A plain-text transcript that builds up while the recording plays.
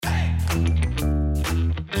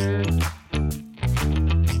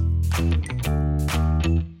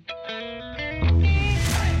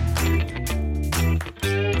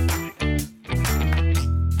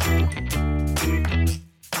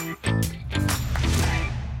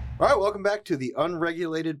All right, welcome back to the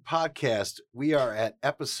Unregulated Podcast. We are at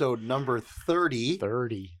episode number 30.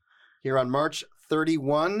 30. Here on March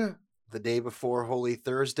 31, the day before Holy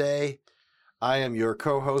Thursday. I am your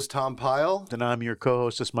co-host, Tom Pyle. And I'm your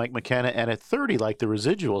co-hostess, Mike McKenna. And at 30, like the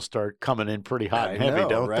residuals start coming in pretty hot and heavy,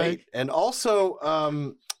 don't right? they? And also,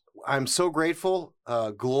 I'm so grateful.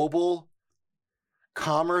 Global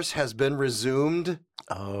commerce has been resumed.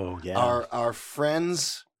 Oh, yeah. Our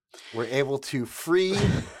friends were able to free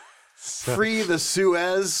the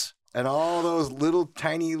Suez, and all those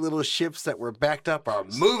tiny little ships that were backed up are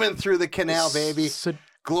moving through the canal, baby.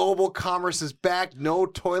 Global commerce is back. No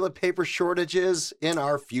toilet paper shortages in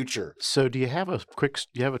our future. So, do you have a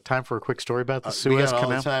time for a quick story about the Suez we got Canal?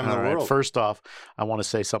 all the time in the world. First off, I want to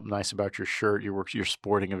say something nice about your shirt. You're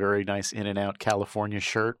sporting a very nice In-N-Out California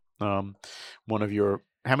shirt. One of your,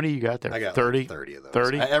 how many you got there? I got 30? Like 30 of those.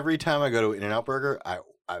 30? Every time I go to In-N-Out Burger,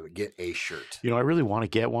 I would get a shirt. You know, I really want to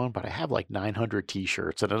get one, but I have like 900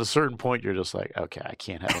 T-shirts. And at a certain point, you're just like, okay, I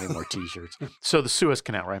can't have any more T-shirts. So the Suez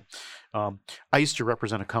Canal, right? I used to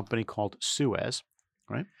represent a company called Suez,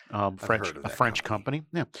 right? French company.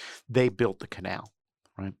 Yeah. They built the canal,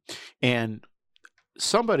 right? And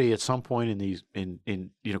somebody at some point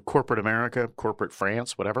in corporate America, corporate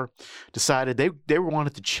France, whatever, decided they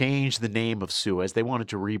wanted to change the name of Suez. They wanted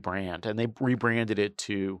to rebrand, and they rebranded it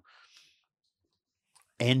to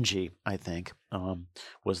Engie, I think,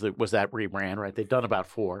 was that rebrand, right? They'd done about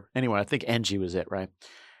 4. Anyway, I think Engie was it, right?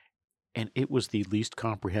 And it was the least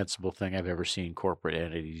comprehensible thing I've ever seen corporate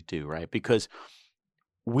entities do, right? Because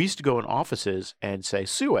we used to go in offices and say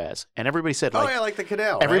Suez, and everybody said, like, oh, yeah, like the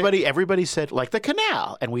canal, everybody said, like the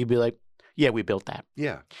canal. And we'd be like, yeah, we built that.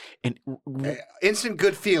 Yeah. And instant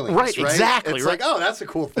good feelings. Right, exactly. It's right. like, oh, that's a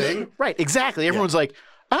cool thing. Right, exactly. Everyone's like,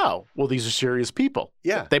 oh, well, these are serious people.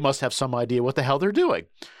 Yeah. They must have some idea what the hell they're doing.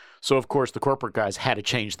 So, of course, the corporate guys had to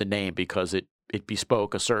change the name because it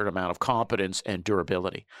bespoke a certain amount of competence and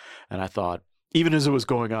durability. And I thought, even as it was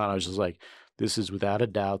going on, I was just like, this is without a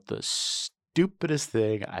doubt the stupidest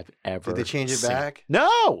thing I've ever Did they change it seen. back?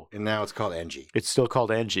 No. And now it's called Engie. It's still called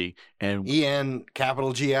Engie. And E-N,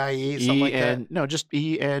 capital G-I-E, something like that? No, just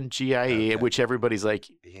E-N-G-I-E, which everybody's like,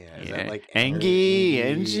 yeah, is that like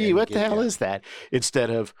Engie, what the hell is that? Instead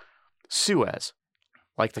of Suez,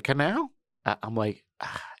 like the canal. I'm like,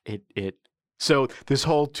 So this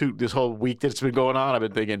whole week that it's been going on, I've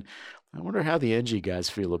been thinking, I wonder how the Engie guys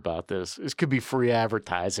feel about this. This could be free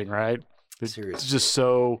advertising, right? Seriously. It's just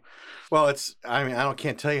so. Well, I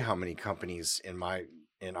can't tell you how many companies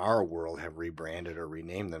in our world have rebranded or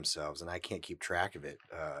renamed themselves, and I can't keep track of it.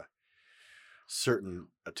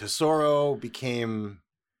 Tesoro became.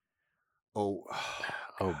 Oh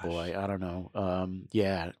boy, I don't know.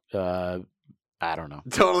 I don't know.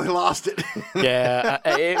 Totally lost it. Yeah.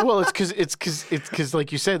 It's because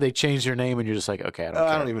like you said, they changed their name, and you're just like, okay, I don't care.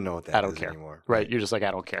 I don't even know what that is. I don't care anymore. Right? You're just like, I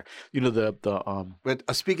don't care. You know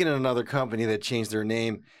But speaking of another company that changed their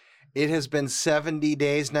name, it has been 70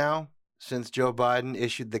 days now since Joe Biden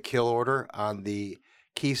issued the kill order on the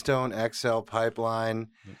Keystone XL pipeline.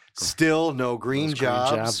 Still no green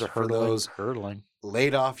jobs for those hurtling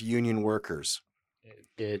laid off union workers.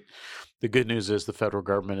 The good news is the federal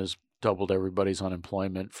government has doubled everybody's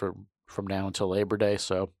unemployment from now until Labor Day,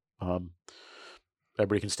 so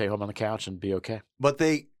everybody can stay home on the couch and be okay. But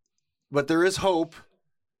there is hope.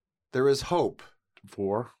 There is hope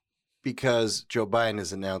because Joe Biden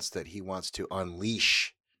has announced that he wants to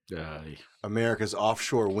unleash America's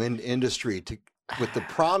offshore wind industry with the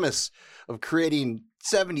promise of creating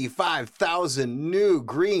 75,000 new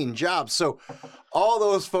green jobs. So all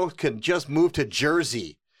those folks can just move to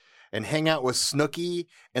Jersey and hang out with Snooki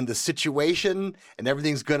and the situation, and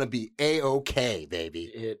everything's gonna be A-OK,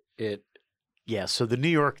 baby. Yeah. So the New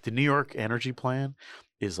York energy plan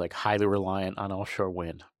is like highly reliant on offshore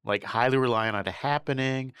wind, like highly reliant on it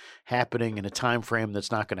happening in a time frame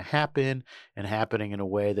that's not going to happen, and happening in a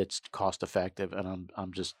way that's cost effective. And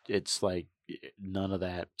I'm just, it's like none of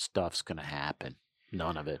that stuff's going to happen.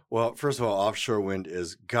 None of it. Well, first of all, offshore wind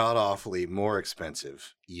is god awfully more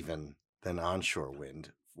expensive even than onshore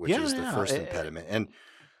wind, which is the first impediment. And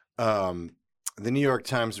the New York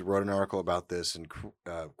Times wrote an article about this and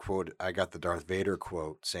I got the Darth Vader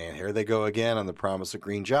quote saying, here they go again on the promise of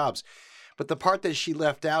green jobs. But the part that she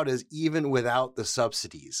left out is even without the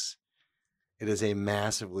subsidies, it is a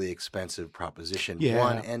massively expensive proposition. Yeah.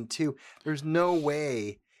 1 and 2, there's no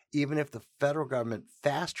way, even if the federal government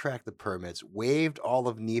fast-tracked the permits, waived all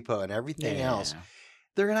of NEPA and everything else,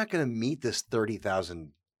 they're not going to meet this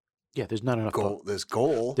 30,000 there's not enough goal. This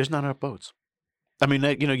goal. There's not enough boats. I mean,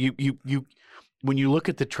 you when you look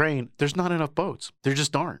at the train, there's not enough boats. There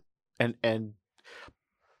just aren't. And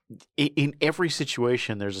in every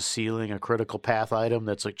situation, there's a ceiling, a critical path item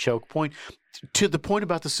that's a choke point. To the point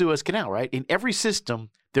about the Suez Canal, right? In every system,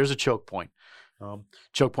 there's a choke point.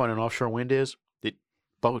 Choke point on offshore wind is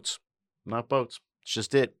boats, not boats. It's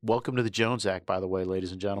just it. Welcome to the Jones Act, by the way,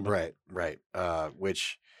 ladies and gentlemen. Right.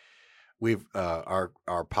 Which we've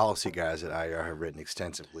our policy guys at IR have written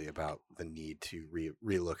extensively about the need to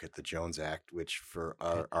relook at the Jones Act. Which for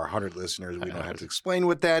our 100 listeners, we don't have to explain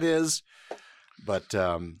what that is. But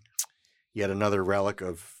yet another relic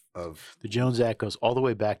of the Jones Act goes all the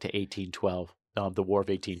way back to 1812, the War of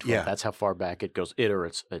 1812. Yeah. That's how far back it goes.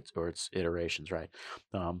 Its iterations, right?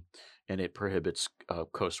 And it prohibits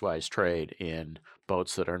coastwise trade in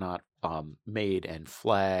boats that are not made and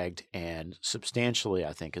flagged and substantially,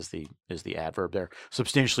 I think is the adverb there,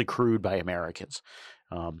 substantially crewed by Americans.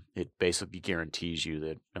 It basically guarantees you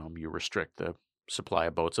that you restrict the supply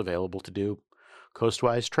of boats available to do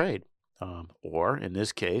coastwise trade. Or in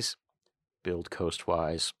this case, build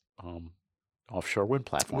coastwise offshore wind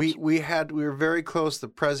platforms. We were very close.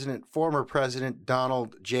 The former president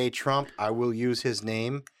Donald J. Trump, I will use his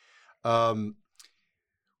name,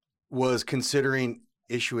 was considering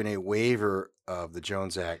issuing a waiver of the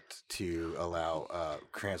Jones Act to allow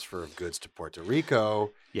transfer of goods to Puerto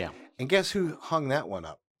Rico. Yeah, and guess who hung that one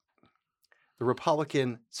up? The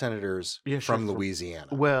Republican senators from Louisiana.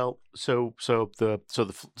 Well, so the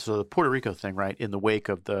Puerto Rico thing, right? In the wake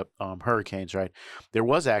of the hurricanes, right? There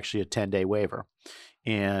was actually a 10-day waiver,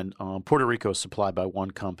 and Puerto Rico is supplied by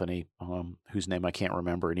one company whose name I can't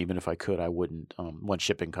remember, and even if I could, I wouldn't. One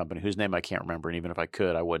shipping company whose name I can't remember, and even if I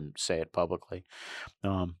could, I wouldn't say it publicly.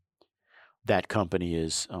 That company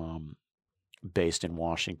is based in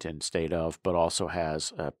Washington State but also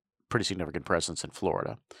has a pretty significant presence in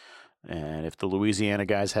Florida. And if the Louisiana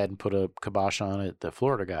guys hadn't put a kibosh on it, the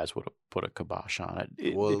Florida guys would have put a kibosh on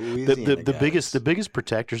it. Well, the biggest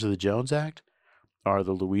protectors of the Jones Act are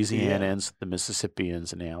the Louisianans, the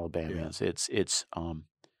Mississippians, and the Alabamians. Yeah.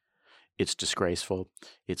 It's disgraceful.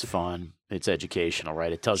 It's fun. It's educational,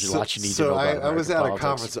 right? It tells you lots you need to know about American I was at politics.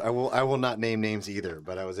 a conference. I will not name names either,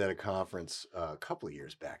 but I was at a conference a couple of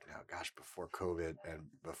years back now. Gosh, before COVID and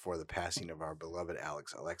before the passing of our beloved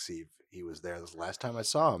Alex Alexiev. He was there. This was the last time I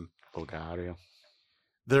saw him. Oh God, yeah.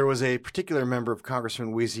 There was a particular member of Congress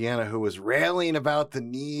from Louisiana who was railing about the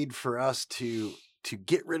need for us to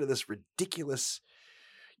get rid of this ridiculous,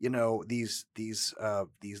 these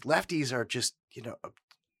lefties are just,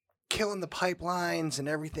 killing the pipelines and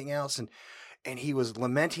everything else. And he was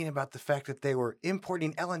lamenting about the fact that they were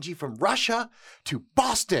importing LNG from Russia to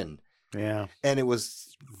Boston. Yeah. And it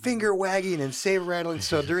was finger wagging and saber rattling.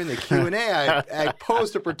 So during the Q&A, I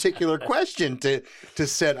posed a particular question to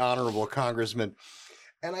said honorable congressman.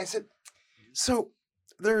 And I said, so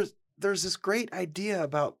there's this great idea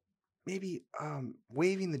about maybe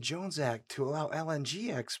waiving the Jones Act to allow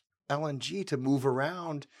LNG to move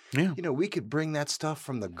around. Yeah. We could bring that stuff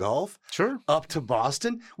from the Gulf up to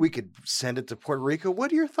Boston. We could send it to Puerto Rico.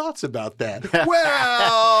 What are your thoughts about that?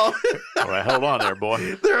 Well, all right, hold on there,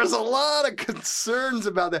 boy. There's a lot of concerns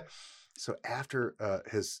about that. So after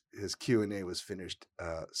his Q&A was finished,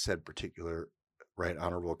 said particular right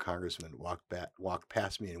honorable congressman walked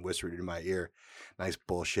past me and whispered in my ear, "Nice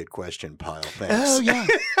bullshit question, pile. Thanks." Oh yeah.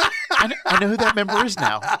 I know who that member is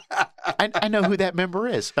now. I know who that member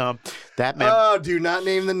is. Oh, do not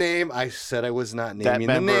name the name. I said I was not naming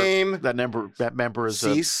the name. That member is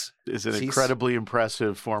an incredibly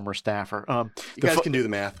impressive former staffer. You guys can do the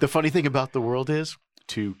math. The funny thing about the world is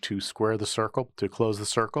to square the circle, to close the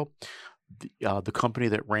circle. The company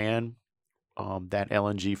that ran that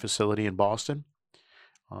LNG facility in Boston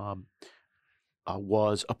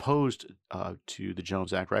was opposed to the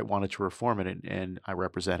Jones Act, right? Wanted to reform it, and I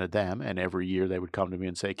represented them. And every year they would come to me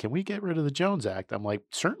and say, "Can we get rid of the Jones Act?" I'm like,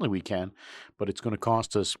 "Certainly we can, but it's going to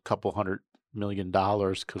cost us a couple $100 million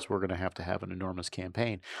because we're going to have an enormous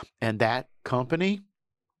campaign." And that company,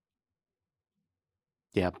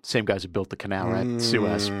 same guys who built the canal, right?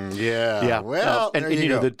 Suez. Yeah. Well, and you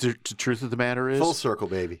know the truth of the matter is, full circle,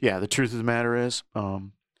 baby. Yeah, the truth of the matter is,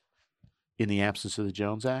 in the absence of the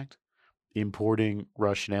Jones Act, importing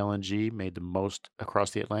Russian LNG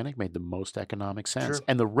across the Atlantic made the most economic sense. Sure.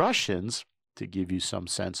 And the Russians, to give you some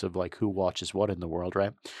sense of like who watches what in the world,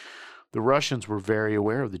 right? The Russians were very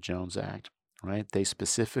aware of the Jones Act, right? They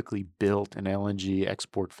specifically built an LNG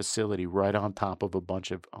export facility right on top of a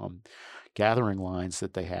bunch of gathering lines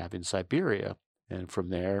that they have in Siberia. And from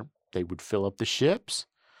there, they would fill up the ships,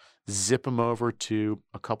 zip them over to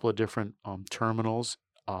a couple of different terminals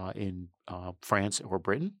in France or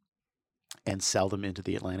Britain, and sell them into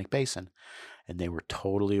the Atlantic Basin. And they were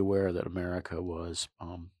totally aware that America was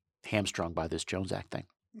hamstrung by this Jones Act thing.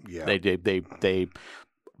 Yeah. They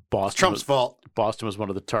Boston. Trump's fault. Boston was one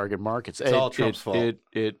of the target markets. It's all Trump's fault.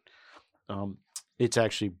 It's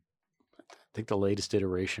actually, I think the latest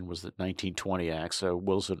iteration was the 1920 Act. So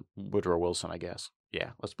Woodrow Wilson, I guess.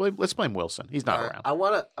 Yeah, let's blame Wilson. He's not around. I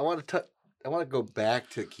want to go back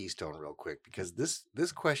to Keystone real quick because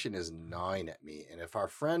this question is gnawing at me. And if our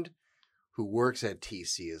friend who works at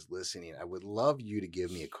TC is listening, I would love you to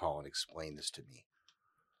give me a call and explain this to me.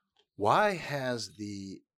 Why has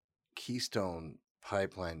the Keystone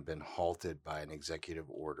pipeline been halted by an executive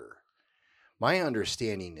order? My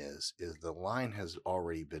understanding is the line has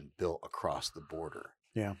already been built across the border.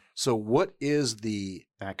 Yeah. So what is the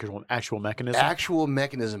actual mechanism? Actual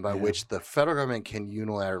mechanism by which the federal government can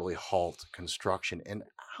unilaterally halt construction, and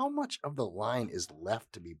how much of the line is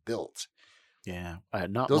left to be built? Yeah,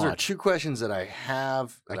 not Those much. are two questions that I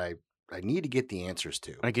have that I need to get the answers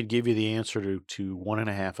to. I could give you the answer to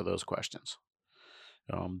 1.5 of those questions.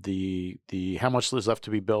 The how much is left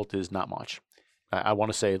to be built is not much. I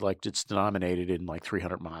want to say like it's denominated in like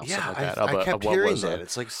 300 miles. Yeah, something like that, I kept hearing that.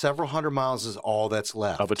 It's like several hundred miles is all that's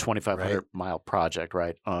left. Of a 2,500 mile project,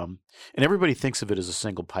 right? And everybody thinks of it as a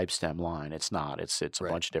single pipe stem line. It's not. It's a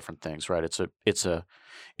bunch of different things, right? It's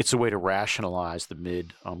a way to rationalize the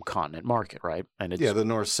mid continent market, right? And it's, the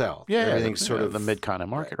north south. Yeah, everything's sort of the mid continent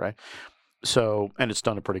market, right? So, and it's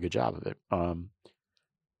done a pretty good job of it.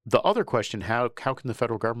 The other question, how can the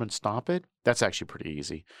federal government stop it? That's actually pretty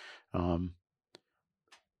easy.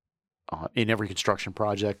 In every construction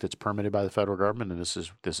project that's permitted by the federal government, and this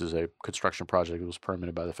is a construction project that was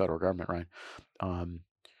permitted by the federal government, right?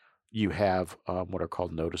 You have what are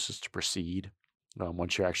called notices to proceed.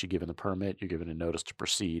 Once you're actually given the permit, you're given a notice to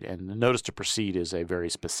proceed, and the notice to proceed is a very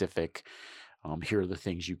specific. Here are the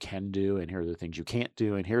things you can do, and here are the things you can't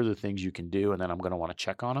do, and here are the things you can do, and then I'm going to want to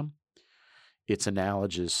check on them. It's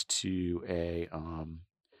analogous to a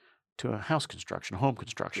house construction, home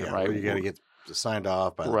construction, right? Where you got to get signed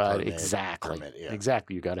off by the permit. Exactly. Yeah.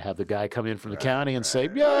 Exactly. You got to have the guy come in from the county and say,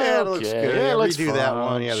 it okay, looks good. Yeah, let's do that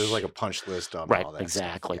one. Yeah, there's like a punch list on all that.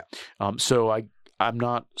 Exactly. Yeah. So I'm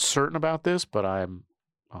not certain about this, but I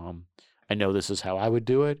know this is how I would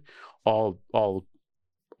do it. All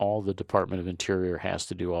the Department of Interior has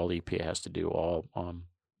to do, all the EPA has to do, all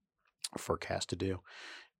FERC has to do.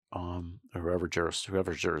 Whoever's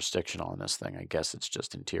jurisdictional on this thing, I guess it's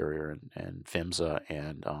just Interior and PHMSA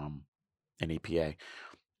and EPA,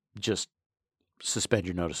 just suspend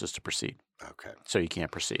your notices to proceed. Okay. So you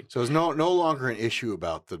can't proceed. So it's no longer an issue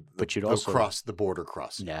about the border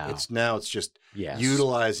crossing. No. It's just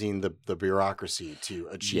utilizing the bureaucracy to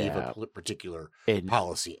achieve a particular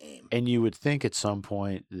policy aim. And you would think at some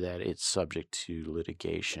point that it's subject to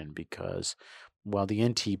litigation because while the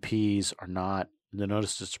NTPs are not, the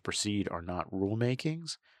notices to proceed are not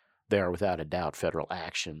rulemakings, they are without a doubt federal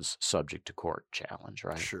actions subject to court challenge,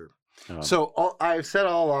 right? Sure. So I've said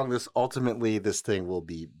all along this, ultimately this thing will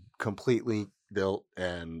be completely built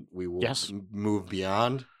and we will move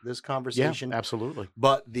beyond this conversation. Yeah, absolutely.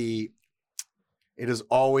 But it is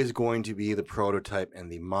always going to be the prototype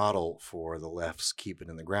and the model for the left's keep it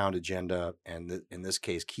in the ground agenda. And in this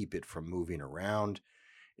case, keep it from moving around.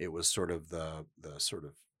 It was sort of the sort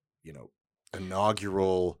of,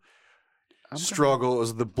 inaugural struggle. It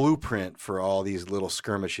was the blueprint for all these little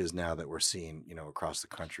skirmishes now that we're seeing, across the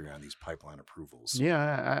country on these pipeline approvals.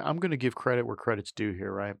 Yeah, I'm going to give credit where credit's due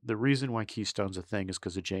here, right? The reason why Keystone's a thing is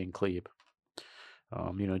because of Jane Kleeb.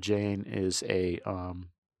 Jane is a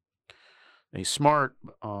smart,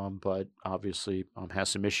 but obviously has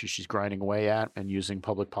some issues she's grinding away at and using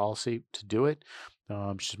public policy to do it.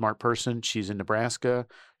 She's a smart person. She's in Nebraska.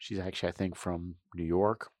 She's actually, I think, from New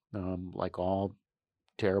York. Like all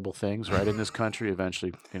terrible things, right, in this country,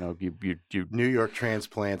 eventually, you New York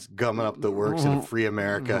transplants gumming up the works in free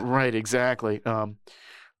America. Right, exactly.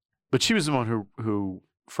 But she was the one who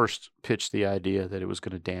first pitched the idea that it was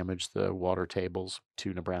going to damage the water tables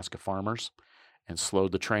to Nebraska farmers and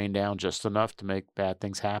slowed the train down just enough to make bad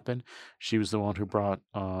things happen. She was the one who brought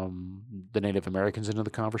the Native Americans into the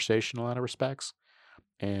conversation in a lot of respects.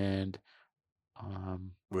 And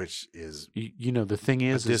which is, the thing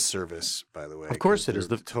is a disservice, by the way. Of course it is.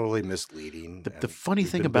 Totally misleading. The funny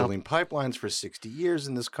thing about building pipelines for 60 years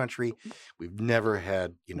in this country, we've never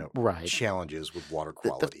had, challenges with water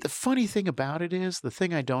quality. The funny thing about it is, the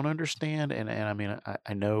thing I don't understand, and I mean,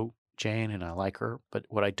 I know Jane and I like her, but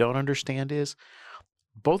what I don't understand is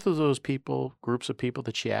both of those groups of people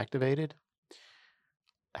that she activated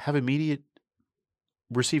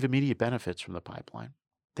receive immediate benefits from the pipeline.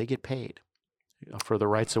 They get paid for the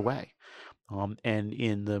rights of way. And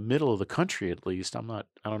in the middle of the country, at least, I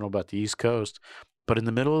don't know about the East Coast, but in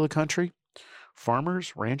the middle of the country,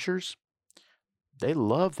 farmers, ranchers, they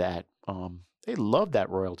love that. They love that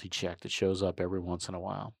royalty check that shows up every once in a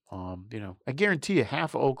while. I guarantee you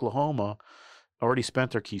half of Oklahoma already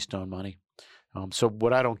spent their Keystone money. So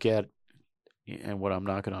what I don't get and what I'm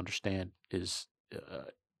not going to understand is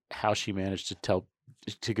how she managed to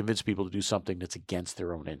convince people to do something that's against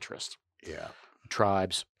their own interest. Yeah.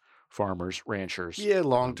 Tribes, farmers, ranchers. Yeah,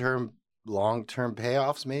 long-term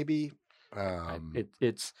payoffs maybe.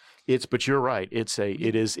 But you're right.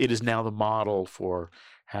 It is now the model for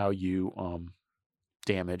how you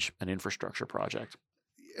damage an infrastructure project.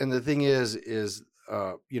 And the thing is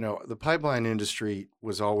the pipeline industry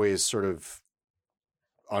was always sort of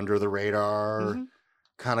under the radar,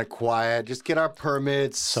 kind of quiet. Just get our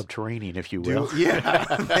permits, subterranean, if you will. Yeah,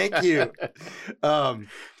 thank you.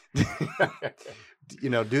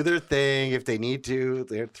 Do their thing if they need to.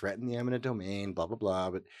 They threaten the eminent domain, blah, blah,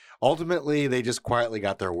 blah. But ultimately, they just quietly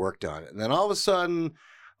got their work done. And then all of a sudden,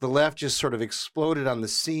 the left just sort of exploded on the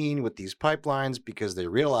scene with these pipelines because they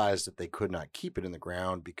realized that they could not keep it in the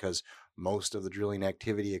ground because most of the drilling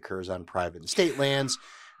activity occurs on private and state lands.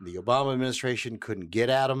 The Obama administration couldn't get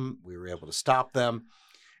at them. We were able to stop them.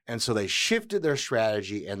 And so they shifted their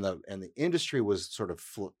strategy, and the industry was sort of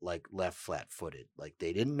left flat-footed. Like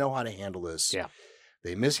they didn't know how to handle this. Yeah.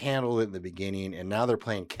 They mishandled it in the beginning, and now they're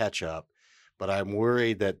playing catch up. But I'm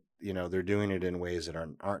worried that they're doing it in ways that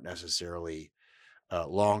aren't necessarily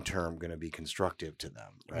long term going to be constructive to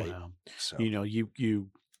them, right? Wow. So you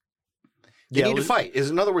they need to fight.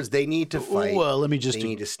 In other words, they need to fight. Well, they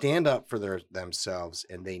need to stand up for themselves,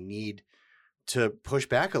 and they need to push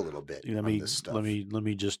back a little bit on this stuff. Let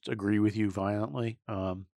me just agree with you violently.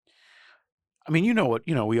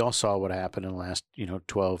 We all saw what happened in the last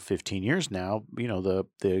 12, 15 years now.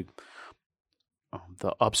 The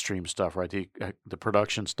upstream stuff, right? The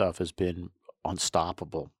production stuff has been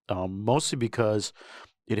unstoppable, mostly because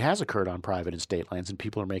it has occurred on private and state lands, and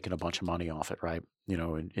people are making a bunch of money off it, right?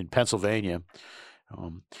 In Pennsylvania,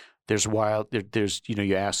 there's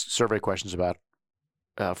you ask survey questions about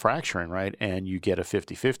fracturing, right? And you get a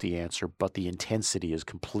 50-50 answer, but the intensity is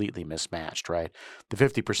completely mismatched, right? The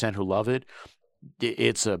 50% who love it,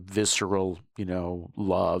 it's a visceral,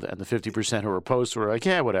 love. And the 50% who are opposed to it are like,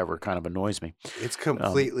 yeah, whatever, kind of annoys me. It's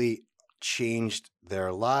completely changed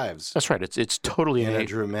their lives. That's right. It's totally in a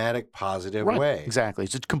dramatic, positive right, way. Exactly.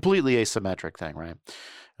 It's a completely asymmetric thing, right?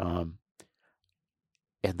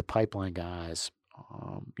 And the pipeline guys,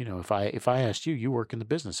 if I asked you, you work in the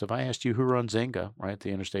business. If I asked you who runs INGA, right,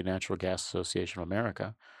 the Interstate Natural Gas Association of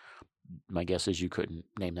America, my guess is you couldn't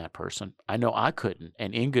name that person. I know I couldn't.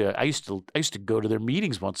 And INGA, I used to go to their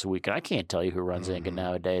meetings once a week, and I can't tell you who runs INGA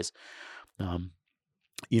nowadays.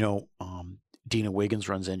 Dina Wiggins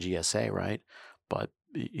runs NGSA, right? But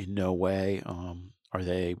in no way are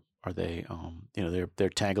they they're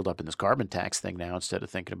tangled up in this carbon tax thing now instead of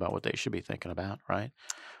thinking about what they should be thinking about, right?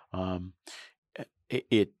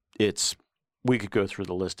 It's we could go through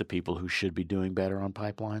the list of people who should be doing better on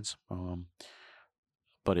pipelines,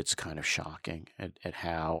 but it's kind of shocking at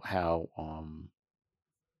how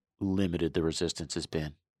limited the resistance has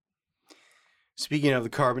been. Speaking of the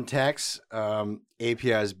carbon tax,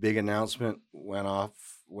 API's big announcement went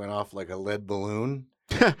off like a lead balloon,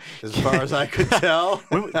 as far as I could tell.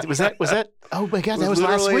 Was that? Oh my God, that was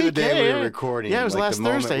last week. The day we were recording. Yeah, it was last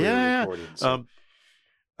Thursday. So,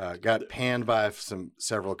 got panned by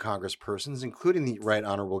several congresspersons, including the Right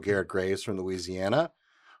Honorable Garrett Graves from Louisiana,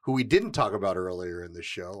 who we didn't talk about earlier in the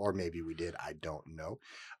show, or maybe we did. I don't know.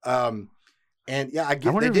 And yeah,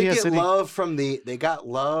 they got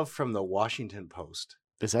love from the Washington Post.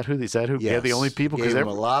 Is that who? Yes. Yeah, the only people. Gave them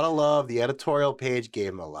a lot of love. The editorial page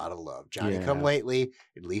gave them a lot of love. Johnny come lately.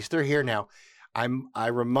 At least they're here now. I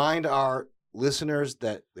remind our listeners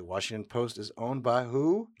that the Washington Post is owned by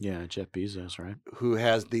who? Yeah, Jeff Bezos, right? Who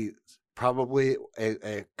has probably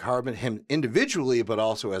a carbon, him individually, but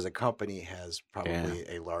also as a company has probably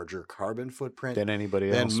a larger carbon footprint than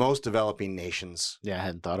anybody else. Than most developing nations. Yeah, I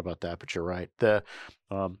hadn't thought about that, but you're right.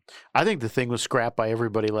 I think the thing was scrapped by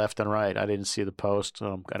everybody left and right. I didn't see the Post.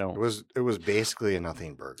 It was basically a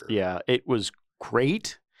nothing burger. Yeah, it was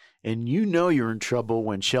great. And you're in trouble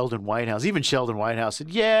when Sheldon Whitehouse said,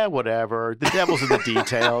 yeah, whatever. The devil's in the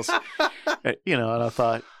details. And I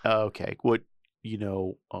thought, okay, what,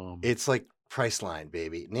 it's like Priceline,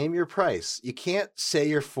 baby. Name your price. You can't say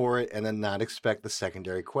you're for it and then not expect the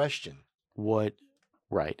secondary question. What?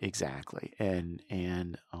 Right, exactly. And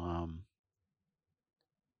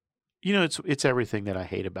it's everything that I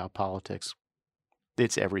hate about politics.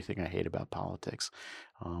 It's everything I hate about politics.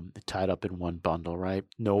 Tied up in one bundle, right?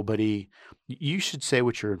 Nobody. You should say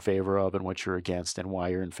what you're in favor of and what you're against, and why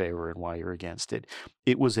you're in favor and why you're against it.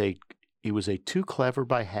 It was a too clever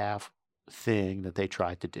by half thing that they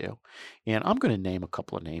tried to do, and I'm going to name a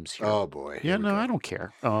couple of names here. Oh boy! Yeah, no, I don't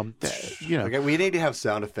care. Okay, we need to have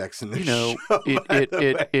sound effects in this. Show,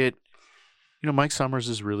 Mike Summers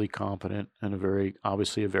is really competent and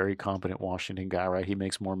obviously a very competent Washington guy, right? He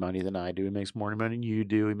makes more money than I do. He makes more money than you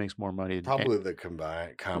do. He makes more money than probably the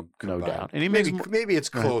combined. No doubt. And he maybe it's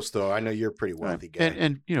close though. I know you're a pretty wealthy guy.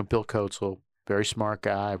 And Bill Coates, very smart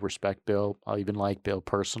guy. I respect Bill. I even like Bill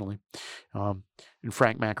personally. And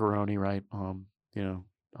Frank Macaroni, right?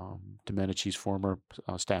 Domenici's former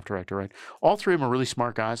staff director, right? All three of them are really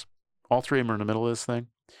smart guys. All three of them are in the middle of this thing.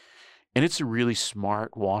 And it's a really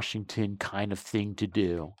smart Washington kind of thing to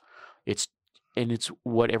do. It's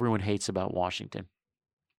what everyone hates about Washington.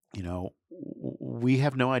 We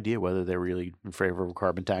have no idea whether they're really in favor of a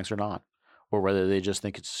carbon tax or not, or whether they just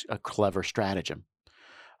think it's a clever stratagem.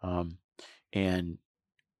 And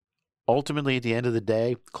ultimately, at the end of the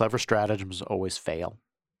day, clever stratagems always fail.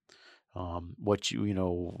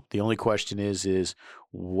 The only question is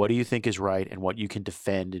what do you think is right and what you can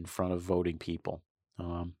defend in front of voting people?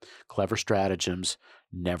 Clever stratagems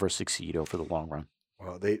never succeed over the long run.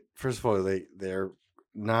 Well, they're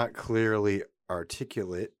not clearly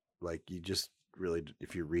articulate. Like you just really,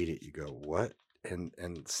 if you read it, you go, what? And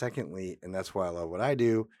secondly, and that's why I love what I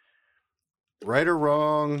do, right or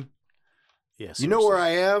wrong, yes, you know where I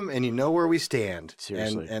am and you know where we stand.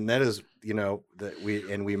 Seriously. And that is, that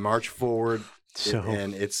we march forward.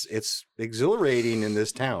 And it's exhilarating in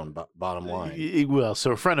this town, bottom line. Well,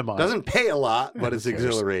 so a friend of mine doesn't pay a lot, but it's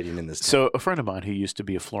exhilarating in this town. So a friend of mine who used to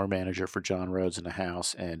be a floor manager for John Rhodes in the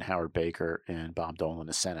House and Howard Baker and Bob Dole in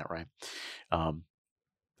the Senate, right? I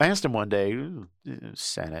asked him one day,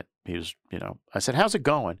 Senate, he was, I said, how's it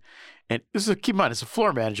going? And keep in mind, it's a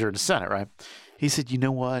floor manager in the Senate, right? He said, you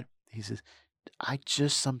know what? He says, I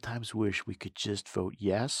just sometimes wish we could just vote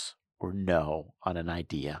yes or no on an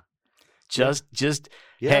idea.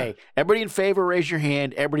 Hey, everybody in favor, raise your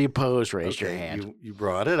hand. Everybody opposed, raise your hand. You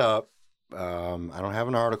brought it up. I don't have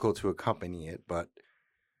an article to accompany it, but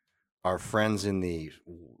our friends in the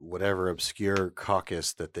whatever obscure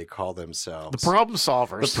caucus that they call themselves. The Problem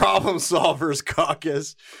Solvers. The Problem Solvers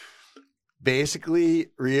caucus basically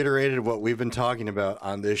reiterated what we've been talking about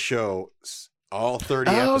on this show all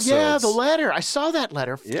 30 episodes. Oh, yeah, the letter. I saw that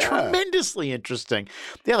letter. Yeah. Tremendously interesting.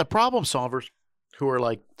 Yeah, the Problem Solvers, who are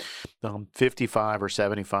like 55 or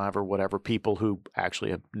 75 or whatever, people who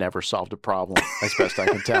actually have never solved a problem, as best I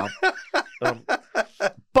can tell.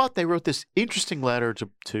 But they wrote this interesting letter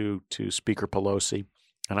to Speaker Pelosi,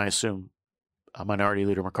 and I assume Minority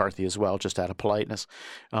Leader McCarthy as well, just out of politeness,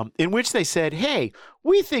 in which they said, hey,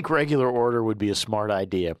 we think regular order would be a smart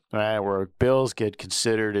idea, right? Where bills get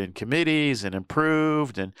considered in committees and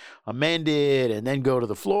improved and amended and then go to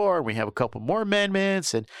the floor, and we have a couple more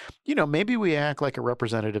amendments, and, maybe we act like a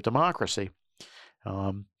representative democracy.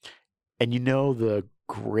 And the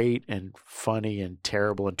great and funny and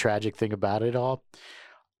terrible and tragic thing about it all,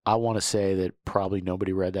 I want to say that probably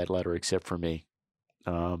nobody read that letter except for me.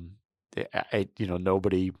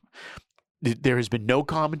 Nobody. There has been no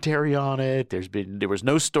commentary on it. There was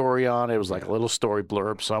no story on it. It was like a little story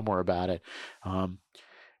blurb somewhere about it.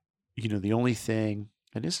 The only thing,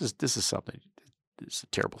 and this is something. It's a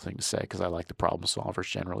terrible thing to say because I like the Problem Solvers,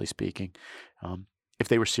 generally speaking. If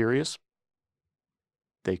they were serious,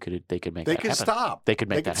 they could make that happen. They could stop. They could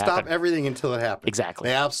make that happen. Stop everything until it happens. Exactly.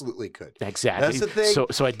 They absolutely could. Exactly. That's the thing.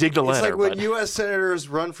 So I dig the letter. It's like when U.S. senators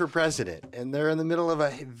run for president and they're in the middle of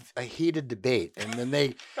a heated debate, and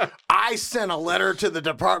then I sent a letter to the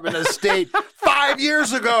Department of State 5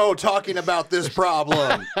 years ago talking about this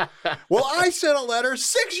problem. Well, I sent a letter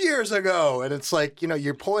 6 years ago, and it's like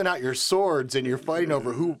you're pulling out your swords and you're fighting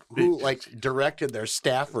over who directed their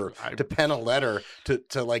staffer to pen a letter to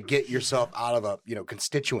get yourself out of a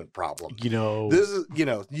constituent problem. This is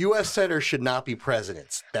U.S. senators should not be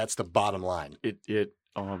presidents. That's the bottom line. They've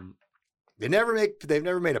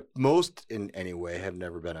never made most in any way have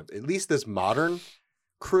never been at least this modern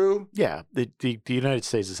crew. Yeah, the United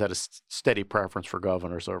States has had a steady preference for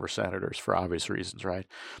governors over senators for obvious reasons, right?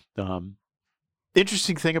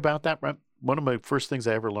 Interesting thing about that, right? One of my first things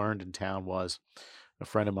I ever learned in town was a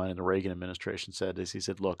friend of mine in the Reagan administration said this. He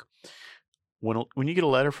said, "Look, when you get a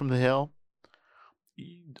letter from the Hill,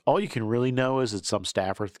 all you can really know is that some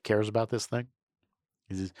staffer cares about this thing.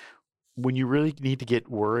 When you really need to get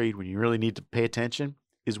worried, when you really need to pay attention,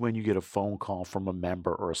 is when you get a phone call from a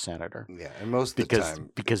member or a senator. Yeah, and most of the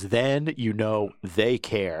time. Because then you know they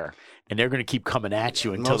care, and they're going to keep coming at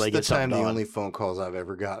you until they get something done. Most of the time, the only phone calls I've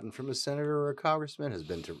ever gotten from a senator or a congressman has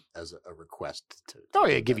been as a request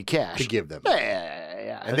to give you cash. To give them.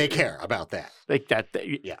 Yeah. And they care about that.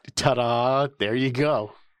 Yeah. Ta-da, there you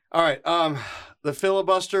go. All right, the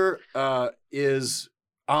filibuster is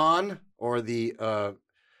on, or the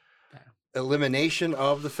elimination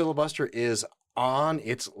of the filibuster is on.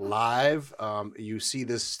 It's live. You see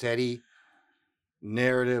this steady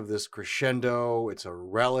narrative, this crescendo. It's a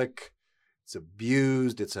relic. It's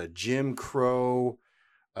abused. It's a Jim Crow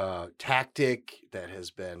tactic that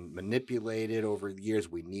has been manipulated over the years.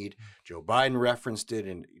 We need Joe Biden referenced it,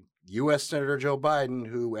 and U.S. Senator Joe Biden,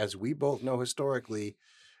 who, as we both know historically,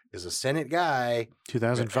 is a Senate guy.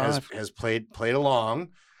 2005 has played along.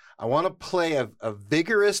 I want to play a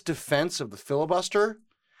vigorous defense of the filibuster,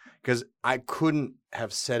 because I couldn't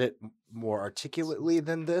have said it more articulately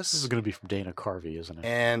than this. This is going to be from Dana Carvey, isn't it?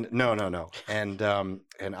 And no. And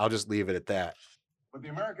I'll just leave it at that. But the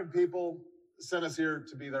American people sent us here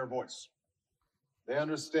to be their voice. They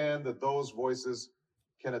understand that those voices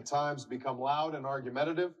can at times become loud and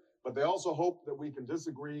argumentative, but they also hope that we can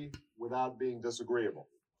disagree without being disagreeable.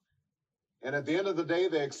 And at the end of the day,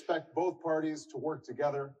 they expect both parties to work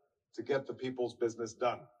together to get the people's business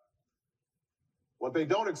done. What they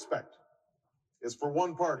don't expect is for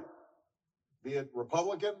one party, be it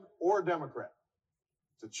Republican or Democrat,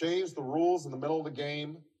 to change the rules in the middle of the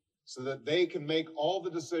game so that they can make all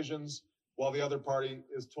the decisions while the other party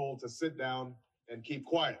is told to sit down and keep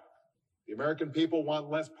quiet. The American people want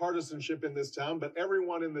less partisanship in this town, but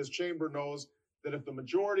everyone in this chamber knows that if the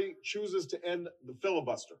majority chooses to end the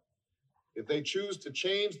filibuster, if they choose to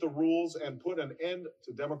change the rules and put an end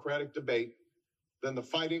to democratic debate, then the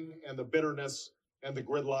fighting and the bitterness and the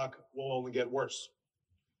gridlock will only get worse.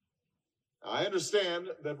 Now, I understand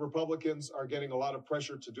that Republicans are getting a lot of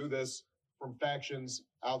pressure to do this from factions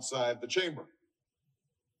outside the chamber.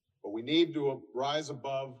 But we need to rise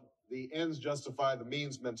above the ends justify the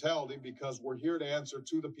means mentality, because we're here to answer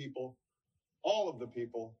to the people, all of the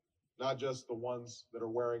people, not just the ones that are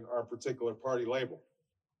wearing our particular party label.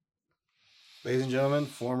 Ladies and gentlemen,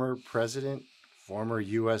 former president, former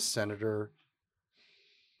U.S. Senator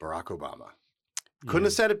Barack Obama. Couldn't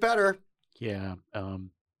have said it better. Yeah.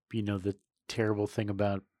 The terrible thing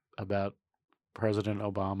about President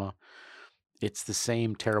Obama, it's the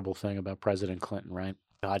same terrible thing about President Clinton, right?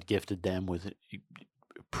 God gifted them with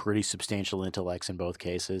pretty substantial intellects in both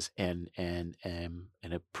cases, and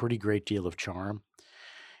a pretty great deal of charm,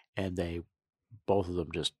 and both of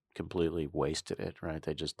them just completely wasted it, right?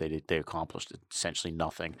 They accomplished essentially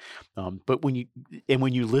nothing. But when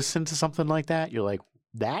you listen to something like that, you're like,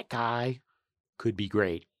 that guy could be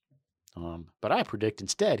great. But I predict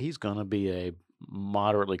instead he's going to be a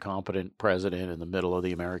moderately competent president in the middle of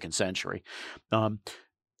the American century.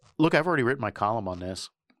 Look, I've already written my column on this,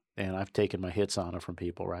 and I've taken my hits on it from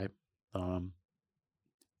people, right?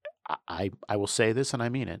 I will say this, and I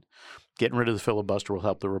mean it. Getting rid of the filibuster will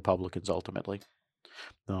help the Republicans ultimately.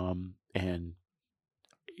 And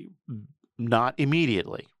not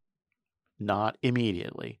immediately,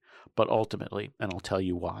 but ultimately, and I'll tell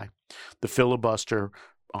you why. The filibuster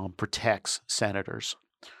protects senators.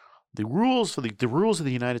 The rules of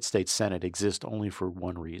the United States Senate exist only for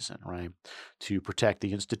one reason, right? To protect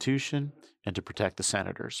the institution and to protect the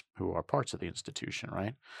senators, who are parts of the institution,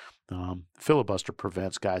 right? Filibuster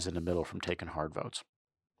prevents guys in the middle from taking hard votes,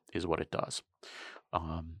 is what it does.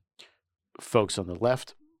 Folks on the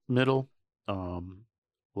left middle,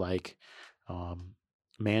 like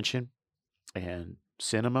Manchin and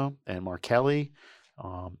Sinema and Markelly,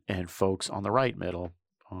 and folks on the right middle,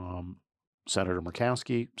 Senator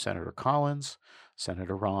Murkowski, Senator Collins,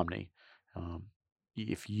 Senator Romney.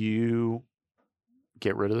 If you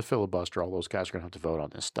get rid of the filibuster, all those guys are going to have to vote on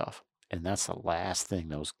this stuff. And that's the last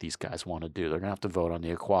thing these guys want to do. They're going to have to vote on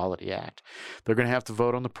the Equality Act. They're going to have to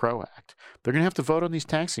vote on the PRO Act. They're going to have to vote on these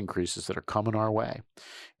tax increases that are coming our way.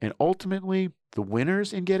 And ultimately, the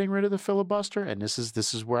winners in getting rid of the filibuster, and this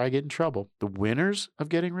is where I get in trouble, the winners of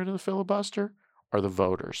getting rid of the filibuster are the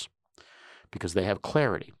voters, because they have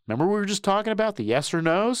clarity. Remember we were just talking about the yes or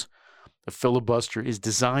no's? The filibuster is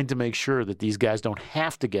designed to make sure that these guys don't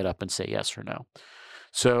have to get up and say yes or no.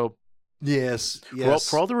 So yes. Well,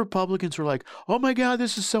 for all the Republicans who are like, oh my God,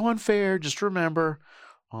 this is so unfair, just remember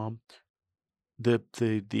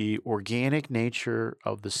the organic nature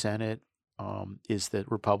of the Senate is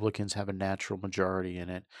that Republicans have a natural majority in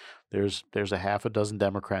it. There's a half a dozen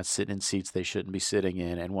Democrats sitting in seats they shouldn't be sitting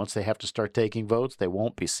in, and once they have to start taking votes, they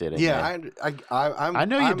won't be sitting. Yeah, in. I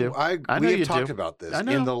know you do. We have talked about this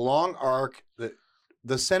in the long arc.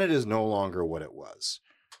 The Senate is no longer what it was.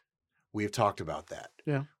 We've talked about that.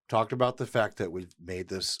 Yeah, talked about the fact that we've made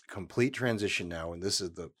this complete transition now, and this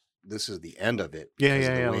is the end of it.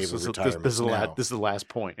 Yeah. This is the last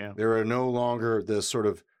point. Yeah, there are no longer this sort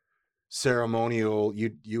of ceremonial.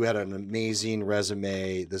 You had an amazing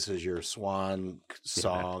resume. This is your swan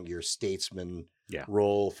song, your statesman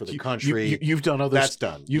role for the country. You've done others. That's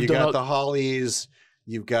done. You've got the Hollies.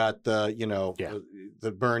 You've got the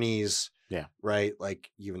the Bernies. Yeah. Right. Like,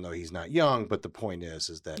 even though he's not young, but the point is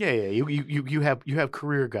that you have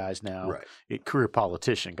career guys now, right? Career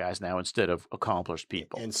politician guys now instead of accomplished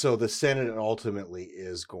people. And so the Senate ultimately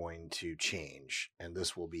is going to change, and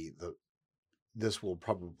this will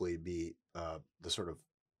probably be the sort of,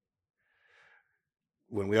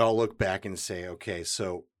 when we all look back and say, okay,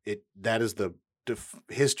 so that is the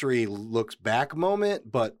history looks back moment,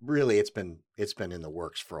 but really it's been in the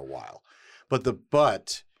works for a while. But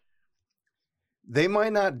they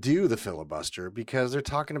might not do the filibuster because they're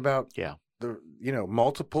talking about the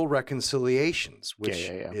multiple reconciliations, which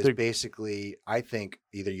is basically, I think,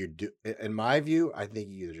 either you do, in my view, I think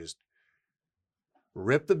you either just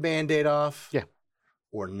rip the Band-Aid off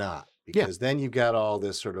or not, because then you've got all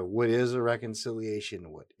this sort of what is a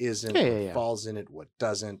reconciliation, what isn't, what falls in it, what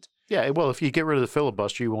doesn't. Yeah, well, if you get rid of the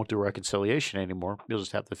filibuster, you won't do reconciliation anymore. You'll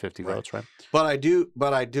just have the 50 votes, right? But I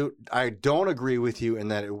don't agree with you in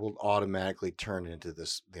that it will automatically turn into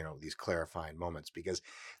this, these clarifying moments, because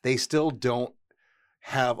they still don't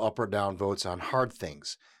have up or down votes on hard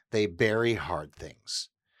things. They bury hard things.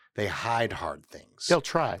 They hide hard things. They'll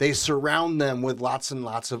try. They surround them with lots and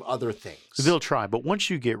lots of other things. They'll try. But once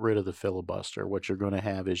you get rid of the filibuster, what you're going to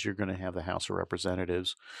have is you're going to have the House of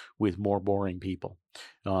Representatives with more boring people.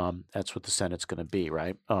 That's what the Senate's going to be,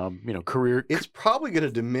 right? Career. It's probably going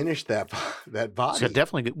to diminish that body. So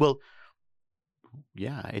definitely. Well,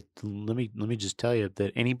 yeah. Let me just tell you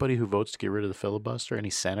that anybody who votes to get rid of the filibuster, any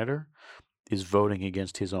senator, is voting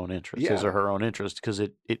against his own interest, his or her own interest, because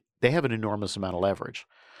they have an enormous amount of leverage.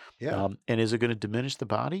 Yeah. And is it going to diminish the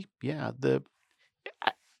body? Yeah.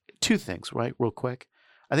 Two things, right? Real quick.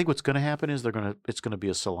 I think what's going to happen is it's going to be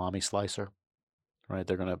a salami slicer, right?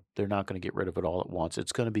 They're not going to get rid of it all at once.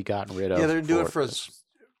 It's going to be gotten rid of. Yeah, they're going to do it for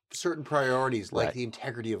certain priorities, like the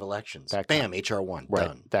integrity of elections. Bam, HR1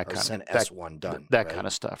 done. That kind Senate of S1 done. That kind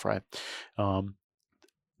of stuff, right?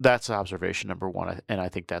 That's observation number one, and I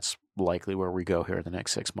think that's likely where we go here in the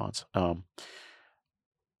next 6 months.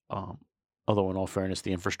 Although, in all fairness,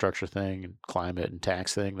 the infrastructure thing and climate and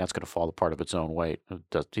tax thing, that's going to fall apart of its own weight.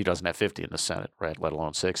 He doesn't have 50 in the Senate, right, let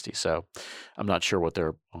alone 60. So I'm not sure what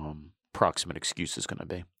their proximate excuse is going to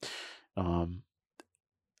be. And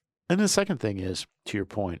the second thing is, to your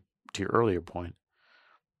earlier point,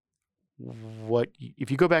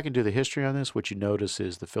 if you go back and do the history on this, what you notice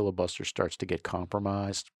is the filibuster starts to get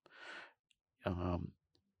compromised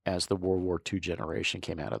as the World War II generation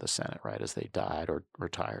came out of the Senate, right, as they died or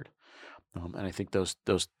retired. And I think those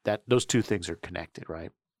two things are connected,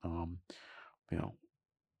 right?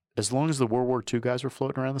 As long as the World War II guys were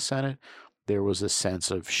floating around the Senate, there was a sense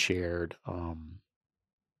of shared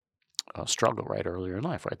struggle, right, earlier in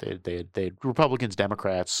life, right? They had Republicans,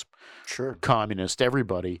 Democrats, communists,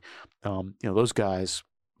 everybody. Those guys,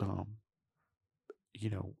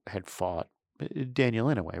 had fought. Daniel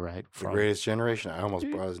Inouye, right? The Greatest Generation. I almost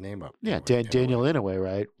brought his name up. Yeah, Daniel Inouye,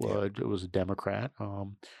 right? It was a Democrat.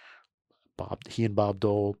 He and Bob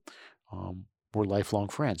Dole were lifelong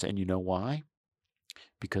friends. And you know why?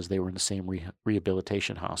 Because they were in the same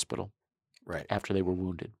rehabilitation hospital after they were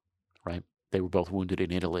wounded, right? They were both wounded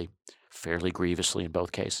in Italy, fairly grievously in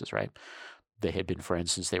both cases, right? They had been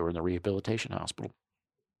friends since they were in the rehabilitation hospital.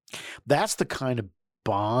 That's the kind of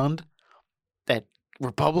bond that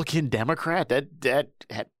Republican, Democrat, that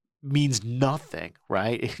means nothing,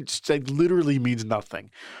 right? It literally means nothing.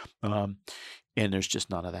 And there's just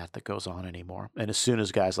none of that goes on anymore. And as soon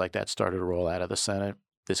as guys like that started to roll out of the Senate,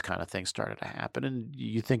 this kind of thing started to happen. And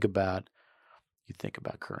you think about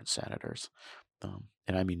current senators,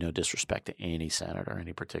 and I mean no disrespect to any senator,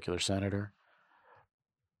 any particular senator.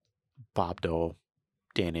 Bob Dole,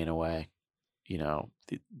 Dan Inouye,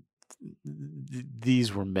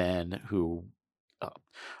 these were men who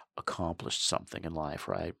accomplished something in life,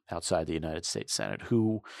 right, outside the United States Senate,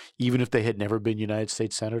 who, even if they had never been United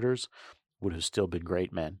States senators, would have still been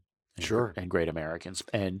great men and great Americans.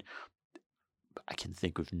 And I can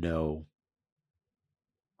think of no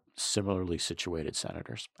similarly situated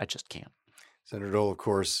senators. I just can't. Senator Dole, of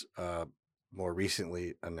course, more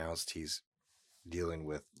recently announced he's dealing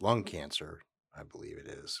with lung cancer, I believe it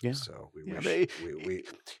is. Yeah. So we Yeah, wish we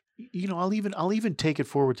you know, I'll even take it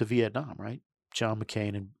forward to Vietnam, right? John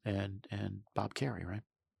McCain and Bob Kerrey, right?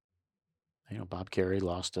 You know, Bob Kerrey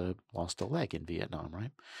lost a leg in Vietnam,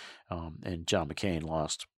 right? And John McCain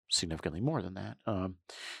lost significantly more than that.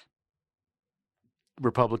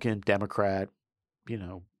 Republican, Democrat, you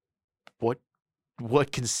know, what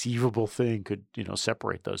conceivable thing could, you know,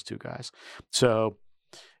 separate those two guys? So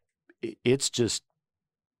it's just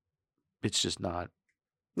not.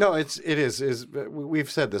 No, it is. We've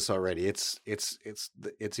said this already. It's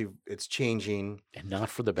changing, And not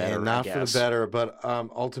for the better. and not for the better. But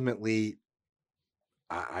ultimately,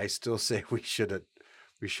 I still say we should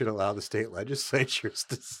allow the state legislatures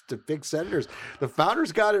to pick senators. The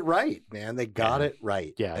founders got it right, man. They got it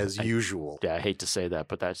right, as usual. Yeah, I hate to say that,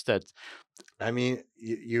 but that's. I mean,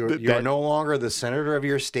 you're no longer the senator of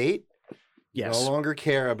your state. Yes. You no longer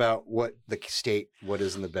care about what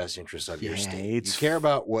is in the best interest of your state. You care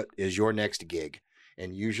about what is your next gig.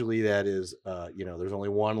 And usually that is, there's only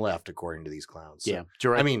one left according to these clowns. So, yeah.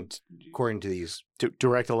 According to these.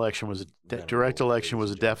 Direct election was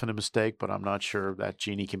a definite mistake, but I'm not sure that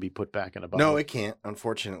genie can be put back in a bottle. No, it can't,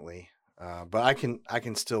 unfortunately. But I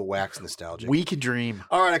can still wax nostalgic. We can dream.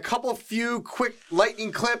 All right, a few quick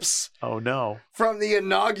lightning clips. Oh, no. From the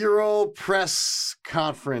inaugural press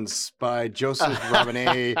conference by Joseph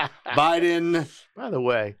Robinette Biden. By the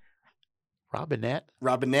way, Robinette.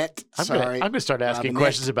 I'm going to start asking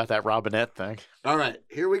questions about that Robinette thing. All right,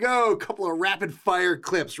 here we go. A couple of rapid fire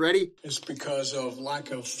clips. Ready? It's because of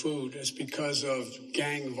lack of food. It's because of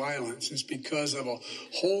gang violence. It's because of a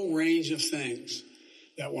whole range of things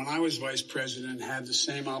that when I was vice president had the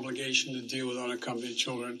same obligation to deal with unaccompanied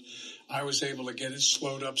children. I was able to get it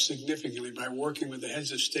slowed up significantly by working with the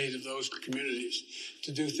heads of state of those communities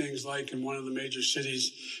to do things like in one of the major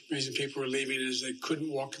cities, the reason people were leaving is they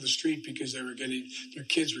couldn't walk to the street because their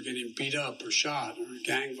kids were getting beat up or shot or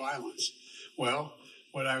gang violence. Well,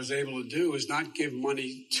 what I was able to do is not give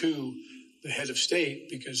money to the head of state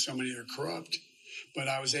because so many are corrupt, but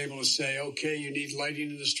I was able to say, okay, you need lighting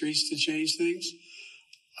in the streets to change things?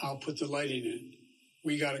 I'll put the lighting in.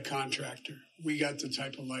 We got a contractor. We got the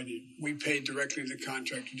type of lighting. We paid directly to the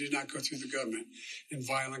contractor, did not go through the government. And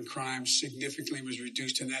violent crime significantly was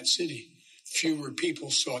reduced in that city. Fewer people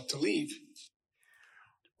sought to leave.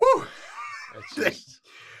 Woo!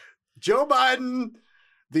 Joe Biden,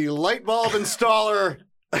 the light bulb installer.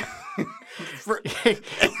 That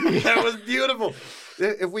was beautiful.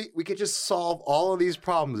 If we could just solve all of these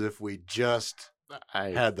problems if we just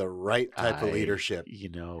had the right type of leadership. You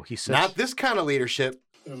know, he said, not this kind of leadership.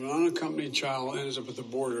 If an unaccompanied child ends up at the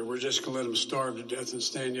border, we're just going to let him starve to death and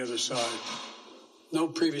stay on the other side. No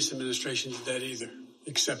previous administration did that either,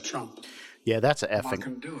 except Trump. Yeah, that's a effing. I'm not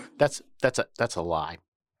going to do it. That's a lie.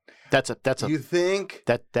 That's a. You think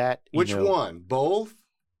that which one? Both?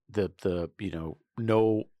 The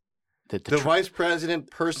vice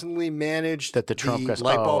president personally managed that the Trump guys,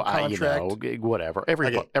 light bulb contract. Whatever.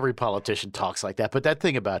 Every politician talks like that, but that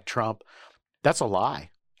thing about Trump, that's a lie.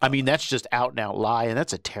 I mean, that's just out and out lie, and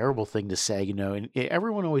that's a terrible thing to say, you know. And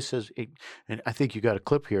everyone always says, and I think you got a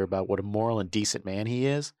clip here about what a moral and decent man he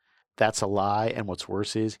is. That's a lie, and what's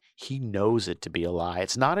worse is he knows it to be a lie.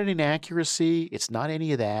 It's not an inaccuracy. It's not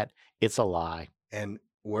any of that. It's a lie. And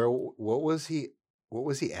what was he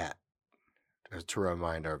at? To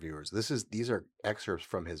remind our viewers, these are excerpts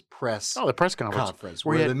from his press. The press conference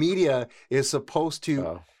where the media is supposed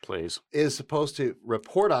to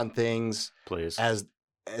report on things as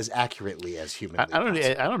accurately as humanly possible.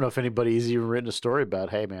 I don't know if anybody's even written a story about,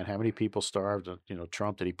 hey man, how many people starved? You know,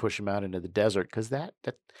 Trump, did he push him out into the desert? Because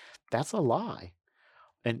that's a lie,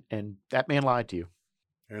 and that man lied to you.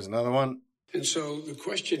 Here's another one. And so the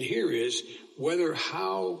question here is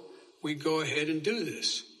how we go ahead and do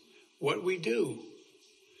this. What we do.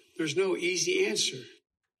 There's no easy answer.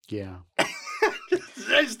 Yeah. I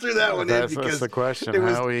just threw that one in because that's the question.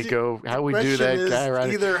 How we do that guy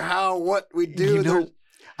right? Either what we do. You know,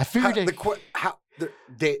 I figured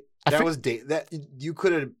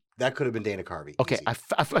that could have been Dana Carvey. Okay, I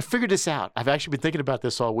figured this out. I've actually been thinking about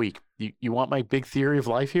this all week. You want my big theory of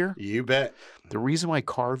life here? You bet. The reason why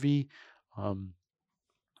Carvey, Dana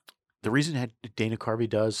Carvey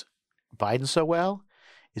does Biden so well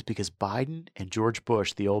is because Biden and George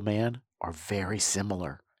Bush, the old man, are very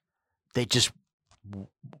similar. They just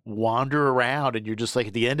wander around, and you're just like,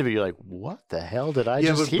 at the end of it, you're like, what the hell did I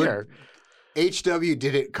just hear? HW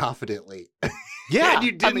did it confidently. Yeah. And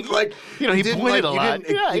you didn't he pointed a lot.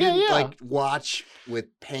 You didn't watch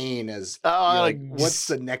with pain as what's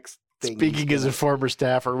the next thing. Speaking as a former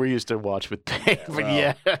staffer, we used to watch with pain. Yeah, But well,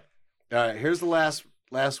 yeah. All right, here's the last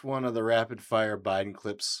one of the rapid fire Biden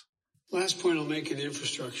clips. Last point I'll make in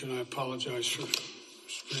infrastructure, and I apologize for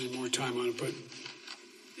spending more time on it, but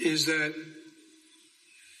is that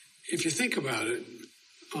if you think about it,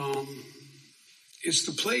 it's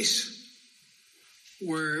the place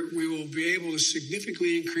where we will be able to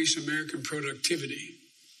significantly increase American productivity,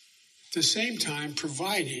 at the same time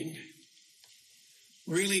providing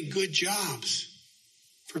really good jobs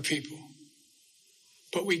for people.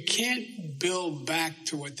 But we can't build back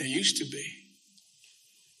to what they used to be.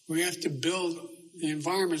 We have to build the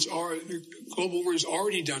environments. Global warming has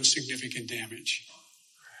already done significant damage.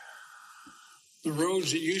 The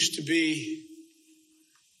roads that used to be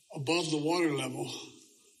above the water level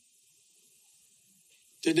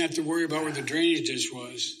didn't have to worry about where the drainage ditch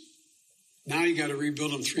was. Now you got to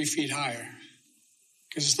rebuild them 3 feet higher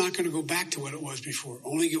because it's not going to go back to what it was before.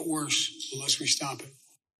 Only get worse unless we stop it.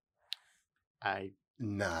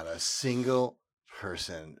 Not a single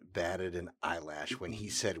person batted an eyelash when he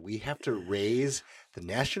said we have to raise the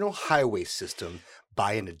national highway system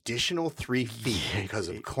by an additional 3 feet because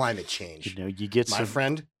of climate change. You get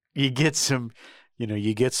some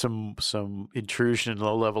intrusion in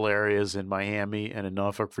low-level areas in Miami and in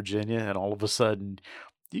Norfolk, Virginia, and all of a sudden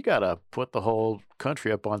you got to put the whole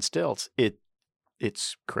country up on stilts.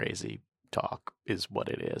 It's crazy talk is what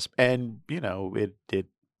it is. And,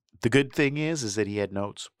 the good thing is that he had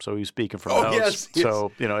notes. So he was speaking from notes. Yes.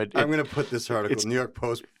 So, I'm going to put this article. New York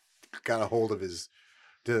Post got a hold of his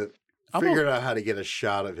figured out how to get a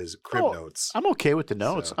shot of his crib notes. I'm okay with the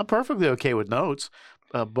notes. So. I'm perfectly okay with notes,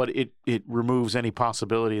 but it removes any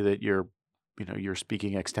possibility that you're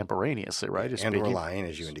speaking extemporaneously, right? And we're lying,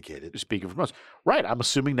 as you indicated. Speaking from notes. Right. I'm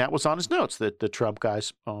assuming that was on his notes, that the Trump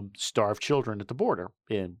guys starved children at the border,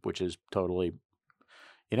 which is totally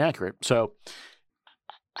inaccurate. So,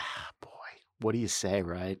 boy, what do you say,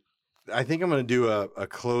 right? I think I'm going to do a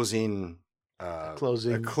closing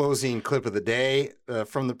clip of the day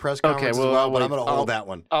from the press conference but I'm going to hold that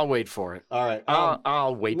one. I'll wait for it. All right.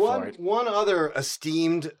 I'll wait for it. One other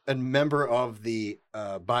esteemed member of the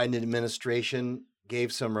Biden administration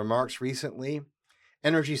gave some remarks recently.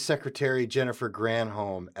 Energy Secretary Jennifer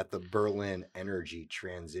Granholm at the Berlin Energy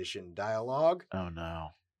Transition Dialogue. Oh,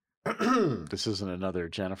 no. This isn't another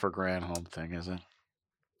Jennifer Granholm thing, is it?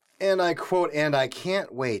 And I quote, "And I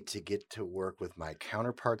can't wait to get to work with my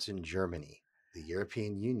counterparts in Germany, the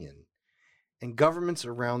European Union, and governments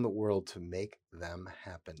around the world to make them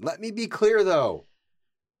happen." Let me be clear, though.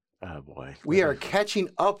 Oh, boy. We are catching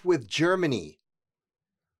up with Germany.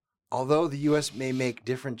 Although the U.S. may make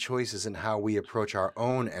different choices in how we approach our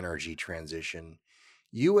own energy transition,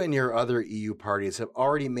 you and your other EU parties have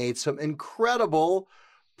already made some incredible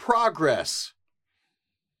progress.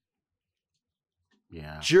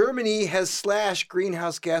 Yeah. Germany has slashed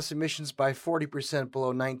greenhouse gas emissions by 40%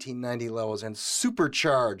 below 1990 levels and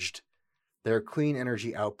supercharged their clean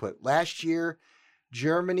energy output. Last year,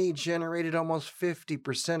 Germany generated almost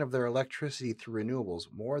 50% of their electricity through renewables,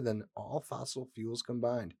 more than all fossil fuels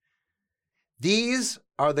combined. These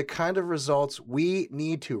are the kind of results we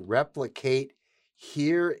need to replicate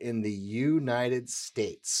here in the United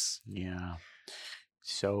States. Yeah.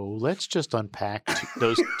 So let's just unpack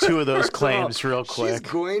two of those claims real quick. She's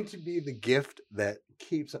going to be the gift that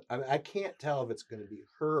keeps. I can't tell if it's going to be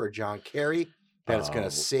her or John Kerry that's going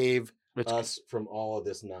to save us from all of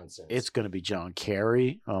this nonsense. It's going to be John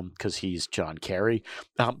Kerry because he's John Kerry.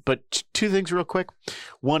 But two things real quick.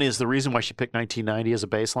 One is the reason why she picked 1990 as a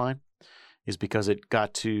baseline is because it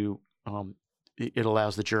got to it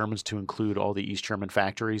allows the Germans to include all the East German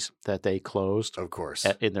factories that they closed, of course,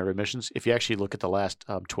 in their emissions. If you actually look at the last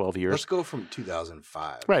 12 years. Let's go from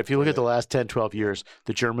 2005. Right. If you look at the last 10, 12 years,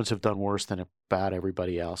 the Germans have done worse than about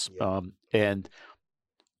everybody else. Yeah. And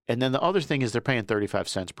then the other thing is they're paying 35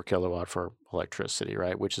 cents per kilowatt for electricity,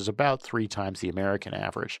 right, which is about 3 times the American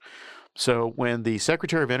average. So when the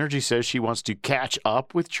Secretary of Energy says she wants to catch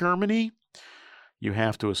up with Germany, you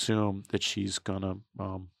have to assume that she's going to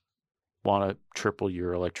want to triple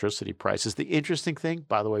your electricity prices. The interesting thing,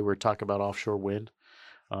 by the way, we're talking about offshore wind.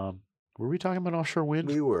 Were we talking about offshore wind?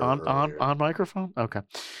 We were on microphone. Okay,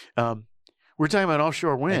 we're talking about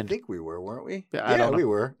offshore wind. I think we were, weren't we? Yeah, we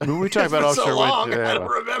were. When we were talking about offshore wind, I don't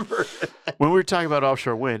remember. When we were talking about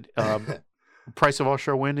offshore wind, price of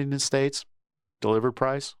offshore wind in the States, delivered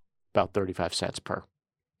price about 35 cents per.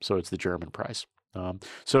 So it's the German price.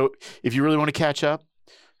 So if you really want to catch up,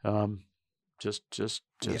 just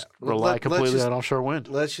just rely completely on offshore wind.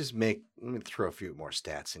 Let me throw a few more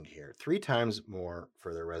stats in here. 3 times more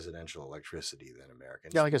for their residential electricity than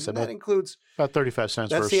Americans. Yeah, like I said, that includes about 35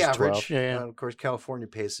 cents that's versus the average. 12. Yeah. Of course, California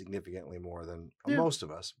pays significantly more than most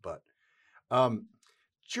of us, but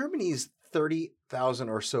Germany's 30,000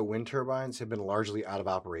 or so wind turbines have been largely out of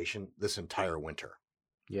operation this entire winter.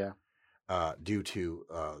 Yeah. Due to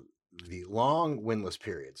the long windless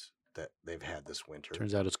periods that they've had this winter.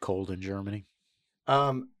 Turns out it's cold in Germany.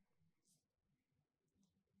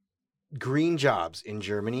 Green jobs in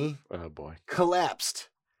Germany collapsed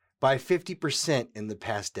by 50% in the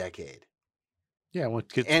past decade. Yeah.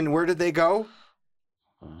 And where did they go?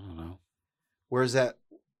 I don't know. Where's that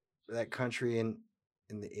country in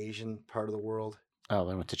the Asian part of the world? Oh,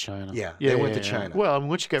 they went to China. Yeah, they went to China. Well, I mean,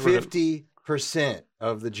 once you get rid of 50%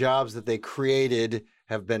 of the jobs that they created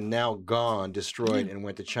have been now gone, destroyed, and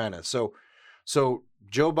went to China. So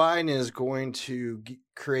Joe Biden is going to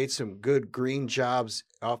create some good green jobs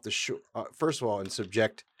off the shore. First of all, and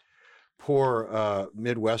subject poor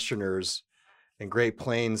Midwesterners and Great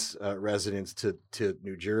Plains residents to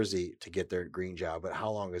New Jersey to get their green job. But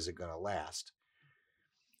how long is it going to last?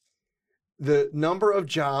 The number of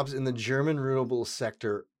jobs in the German renewable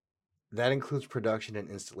sector, that includes production and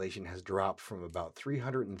installation, has dropped from about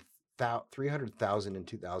 300,000 in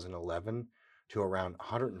 2011 to around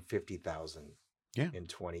 150,000 in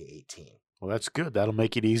 2018. Well, that's good. That'll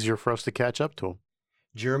make it easier for us to catch up to them.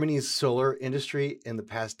 Germany's solar industry in the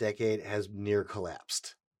past decade has near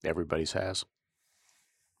collapsed. Everybody's has.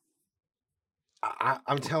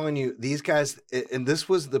 I'm telling you, these guys, and this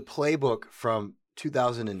was the playbook from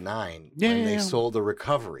 2009 when they sold the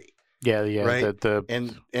recovery. Yeah, right.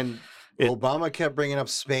 And Obama kept bringing up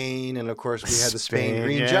Spain, and of course we had the Spain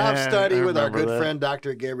Green Job Study with our good friend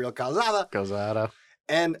Dr. Gabriel Calzada.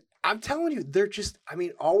 And I'm telling you, they're just,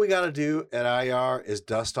 all we got to do at IR is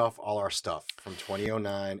dust off all our stuff from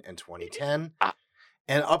 2009 and 2010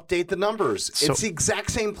 and update the numbers. It's the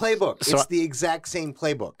exact same playbook. It's the exact same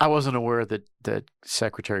playbook. I wasn't aware that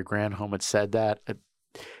Secretary Granholm had said that.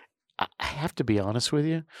 I have to be honest with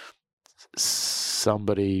you.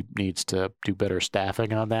 Somebody needs to do better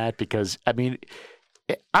staffing on that because, I'm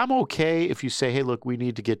okay if you say, hey, look, we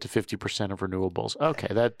need to get to 50% of renewables.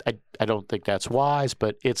 Okay, that I don't think that's wise,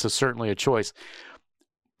 but it's certainly a choice.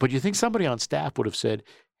 But you think somebody on staff would have said,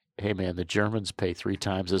 hey, man, the Germans pay 3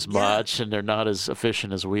 times as much and they're not as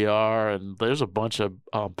efficient as we are, and there's a bunch of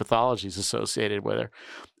pathologies associated with her.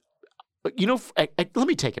 But, let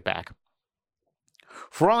me take it back.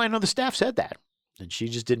 For all I know, the staff said that, and she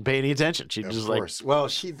just didn't pay any attention. She just well,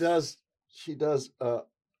 she does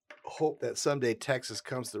hope that someday Texas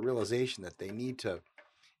comes to the realization that they need to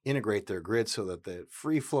integrate their grid so that the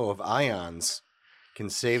free flow of ions can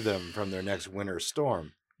save them from their next winter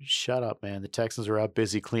storm. Shut up, man. The Texans are out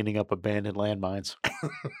busy cleaning up abandoned landmines.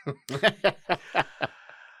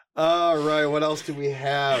 All right. What else do we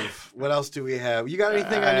have? You got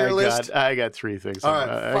anything on your list? I got 3 things. All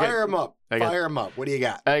right. Fire them up. Fire them up. What do you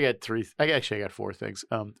got? I got 3. I got 4 things.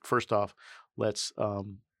 First off, let's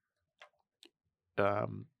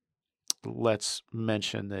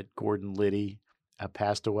mention that Gordon Liddy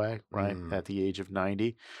passed away, right, at the age of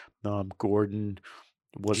 90. Gordon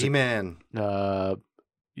was G-Man.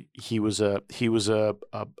 He was an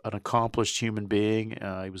accomplished human being.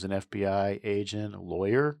 He was an FBI agent, a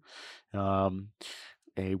lawyer, a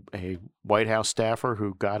White House staffer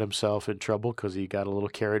who got himself in trouble because he got a little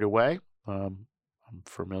carried away. I'm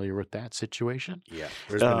familiar with that situation. Yeah,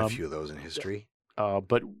 there's been a few of those in history.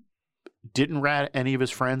 But didn't rat any of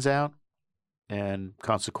his friends out, and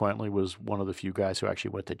consequently was one of the few guys who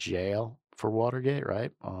actually went to jail for Watergate,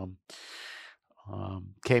 right?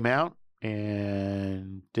 Came out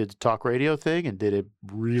and did the talk radio thing and did it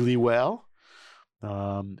really well,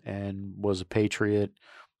 and was a patriot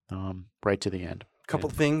right to the end.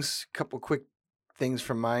 Couple quick things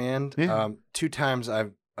from my end. Yeah. 2 times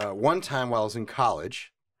one time while I was in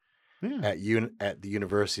college at the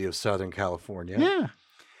University of Southern California. Yeah.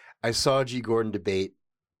 I saw G. Gordon debate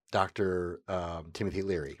Dr. Timothy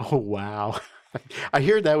Leary. Oh, wow. I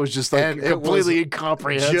hear that was just completely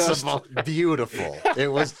incomprehensible. Just beautiful. It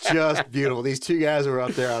was just beautiful. These 2 guys were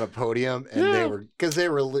up there on a podium, and they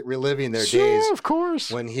were reliving their days, of course,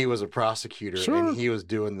 when he was a prosecutor and he was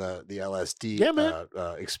doing the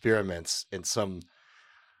LSD experiments in some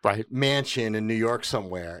mansion in New York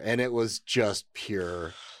somewhere, and it was just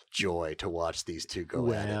pure joy to watch these 2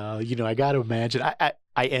 go at it. Well, I got to imagine.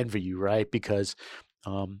 I envy you, right? Because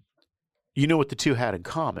you know what the 2 had in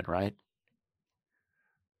common, right?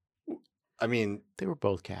 I mean, they were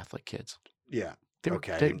both Catholic kids. Yeah. They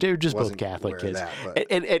were just both Catholic kids.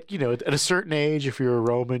 And at a certain age, if you're a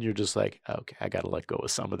Roman, you're just like, okay, I got to let go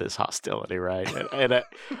of some of this hostility, right? And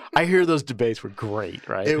I hear those debates were great,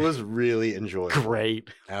 right? It was really enjoyable. Great.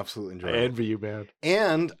 Absolutely enjoyable. I envy you, man.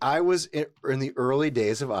 And I was in the early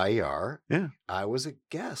days of IER. Yeah. I was a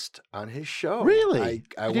guest on his show. Really?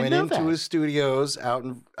 I went into his studios out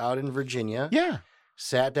in Virginia. Yeah.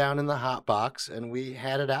 Sat down in the hot box and we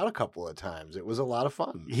had it out a couple of times. It was a lot of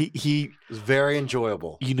fun. He was very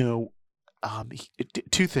enjoyable.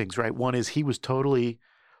 Two things, right? One is he was totally.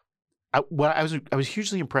 I was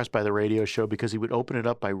hugely impressed by the radio show because he would open it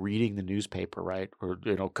up by reading the newspaper, right, or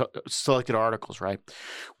selected articles, right,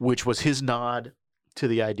 which was his nod to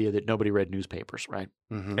the idea that nobody read newspapers, right?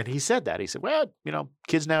 Mm-hmm. And he said that. He said, well,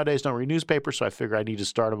 kids nowadays don't read newspapers, so I figure I need to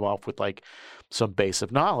start them off with like some base of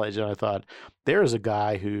knowledge. And I thought, there is a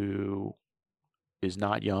guy who is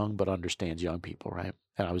not young but understands young people, right?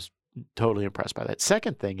 And I was totally impressed by that.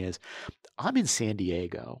 Second thing is, I'm in San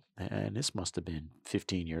Diego, and this must have been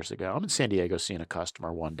 15 years ago. I'm in San Diego seeing a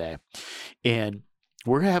customer one day, and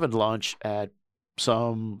we're having lunch at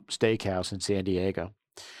some steakhouse in San Diego.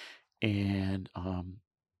 And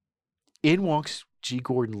in walks G.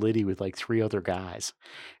 Gordon Liddy with like 3 other guys.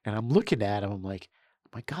 And I'm looking at him. I'm like, oh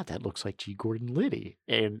my God, that looks like G. Gordon Liddy.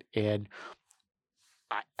 And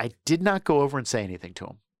I did not go over and say anything to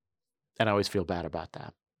him. And I always feel bad about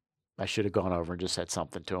that. I should have gone over and just said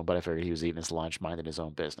something to him, but I figured he was eating his lunch, minding his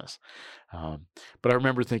own business. But I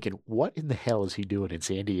remember thinking, what in the hell is he doing in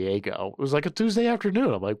San Diego? It was like a Tuesday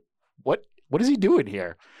afternoon. I'm like, what is he doing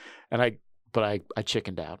here? And I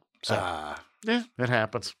chickened out. So, yeah, it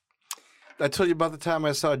happens. I told you about the time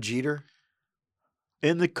I saw Jeter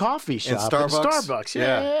in the coffee shop in Starbucks.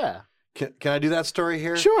 Yeah. Can I do that story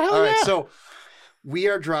here? Sure. Hell All yeah. right. So we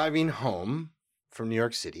are driving home from New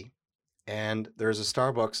York City, and there's a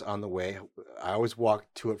Starbucks on the way. I always walk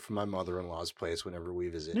to it from my mother-in-law's place whenever we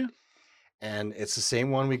visit. Yeah. And it's the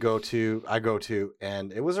same one I go to,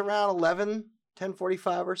 and it was around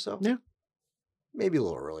 10:45 or so. Yeah. Maybe a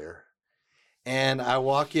little earlier. And I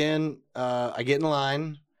walk in, I get in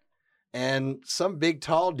line, and some big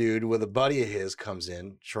tall dude with a buddy of his comes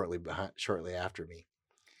in shortly after me.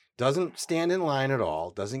 Doesn't stand in line at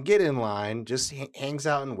all, doesn't get in line, just hangs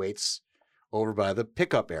out and waits over by the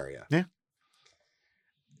pickup area. Yeah.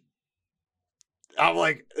 I'm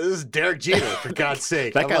like, this is Derek Jeter, for God's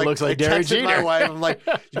sake. That guy looks like Derek Jeter. My wife, I'm like,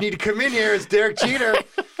 you need to come in here. It's Derek Jeter.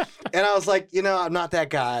 And I was like, I'm not that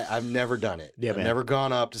guy. I've never done it. Yeah, I've man. never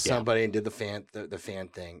gone up to somebody and did the fan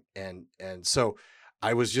thing. And so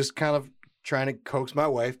I was just kind of trying to coax my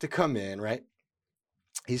wife to come in, right?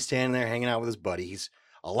 He's standing there hanging out with his buddy. He's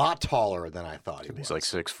a lot taller than I thought he was. He's like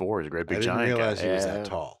 6'4". He's a great big giant guy. I didn't realize guy. he was that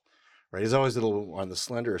tall. Right? He's always a little on the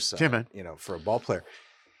slender side, yeah, man. For a ball player.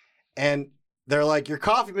 And they're like, your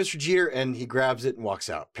coffee, Mr. Jeter. And he grabs it and walks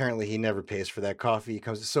out. Apparently he never pays for that coffee.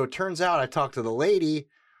 So it turns out I talked to the lady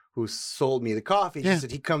who sold me the coffee. She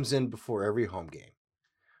said he comes in before every home game.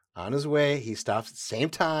 On his way, he stops at the same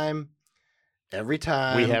time every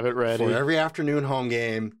time. We have it ready. For every afternoon home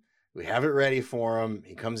game. We have it ready for him.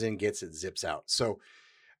 He comes in, gets it, zips out. So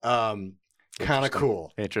kind of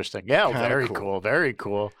cool. Interesting. Yeah, Kinda very cool. Very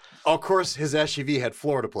cool. Of course, his SUV had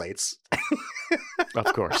Florida plates.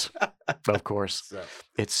 Of course. So.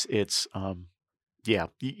 It's yeah.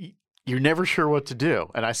 You're never sure what to do.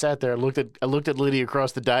 And I sat there and looked at Lydia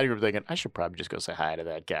across the dining room thinking, I should probably just go say hi to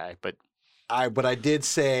that guy. But I did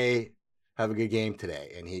say, have a good game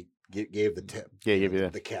today. And he gave the tip. Yeah, he gave you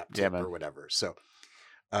the cap tip or whatever. So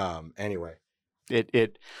anyway.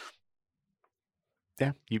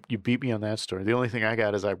 Yeah, you beat me on that story. The only thing I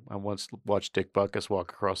got is I once watched Dick Butkus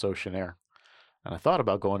walk across Ocean Air. And I thought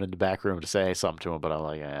about going in the back room to say something to him, but I'm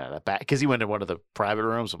like, that back, because he went in one of the private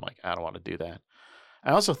rooms. I'm like, I don't want to do that.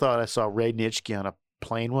 I also thought I saw Ray Nitschke on a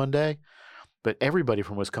plane one day, but everybody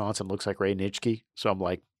from Wisconsin looks like Ray Nitschke. So I'm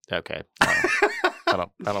like, okay, I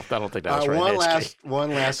don't think that was Ray Nitschke. One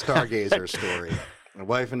last Stargazer story. My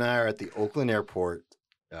wife and I are at the Oakland airport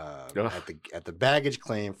at the baggage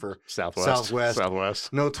claim for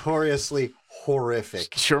Southwest. Notoriously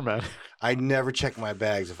horrific. Sure, man. I never check my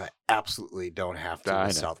bags if I absolutely don't have to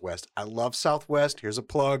with Southwest. I love Southwest. Here's a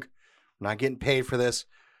plug. I'm not getting paid for this.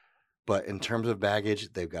 But in terms of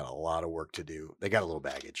baggage, they've got a lot of work to do. They got a little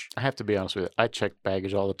baggage. I have to be honest with you. I check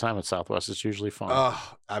baggage all the time at Southwest. It's usually fun.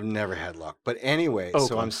 Oh, I've never had luck. But anyway,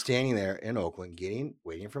 So I'm standing there in Oakland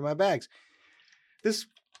waiting for my bags. This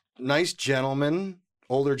nice gentleman,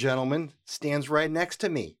 older gentleman, stands right next to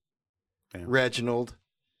me. Yeah. Reggie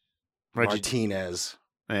Martinez.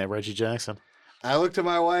 Yeah, Reggie Jackson. I looked at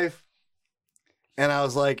my wife and I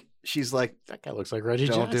was like, she's like, that guy looks like Reggie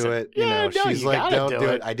don't Johnson. do it. You know, she's like, don't do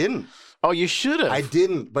it. I didn't. Oh, you should have. I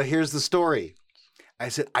didn't. But here's the story. I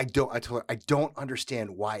said, I told her, I don't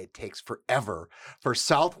understand why it takes forever for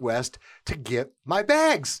Southwest to get my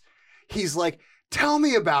bags. He's like, tell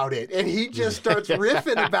me about it. And he just starts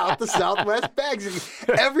riffing about the Southwest bags.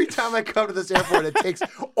 And every time I come to this airport, it takes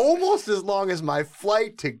almost as long as my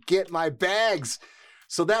flight to get my bags.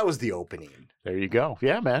 So that was the opening. There you go.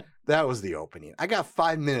 Yeah, man. That was the opening. I got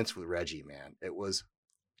 5 minutes with Reggie, man. It was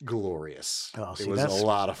glorious. Oh, see, it was a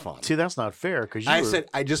lot of fun. See, that's not fair because I said,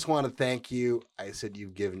 I just want to thank you. I said,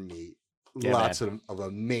 you've given me lots of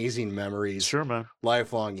amazing memories. Sure, man.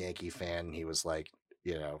 Lifelong Yankee fan. And he was like,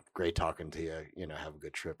 you know, great talking to you. You know, have a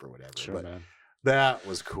good trip or whatever. Sure, but man. That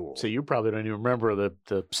was cool. So you probably don't even remember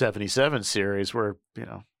the 77 series where, you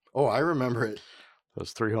know. Oh, I remember it.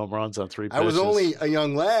 Those 3 home runs on 3 pitches. I was only a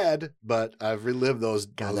young lad, but I've relived those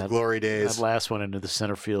glory days. That last one into the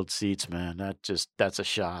center field seats, man. That's a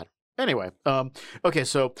shot. Anyway, okay,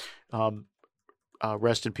 so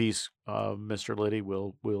rest in peace, Mr. Liddy.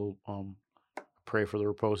 We'll pray for the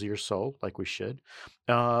repose of your soul, like we should.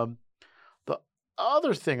 The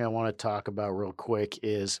other thing I want to talk about real quick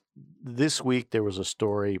is this week there was a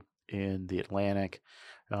story in the Atlantic,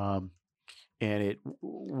 and it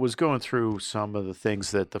was going through some of the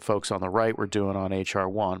things that the folks on the right were doing on H.R.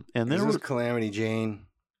 1. And there was Calamity Jane.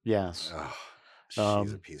 Yes. Oh,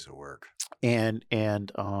 she's a piece of work. And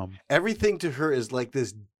everything to her is like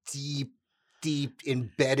this deep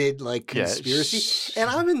embedded like conspiracy. And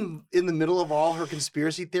I'm in the middle of all her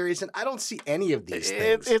conspiracy theories, and I don't see any of these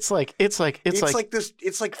things. It's like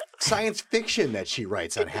science fiction that she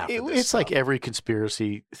writes on half of this It's stuff. like every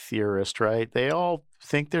conspiracy theorist, right? They all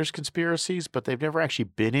think there's conspiracies, but they've never actually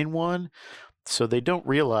been in one. So they don't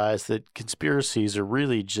realize that conspiracies are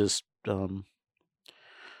really just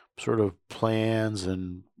sort of plans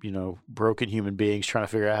and, you know, broken human beings trying to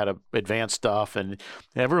figure out how to advance stuff. And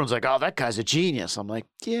everyone's like, oh, that guy's a genius. I'm like,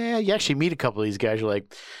 yeah, you actually meet a couple of these guys. You're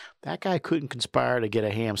like, that guy couldn't conspire to get a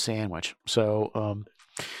ham sandwich. So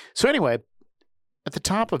anyway, at the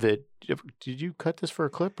top of it, did you cut this for a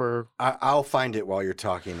clip or? I'll find it while you're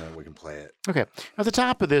talking and we can play it. Okay. At the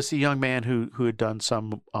top of this, a young man who had done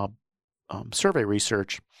some survey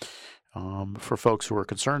research for folks who were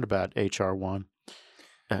concerned about H.R. 1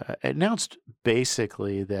 announced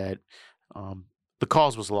basically that the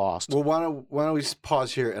cause was lost. Well, why don't we just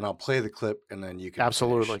pause here and I'll play the clip and then you can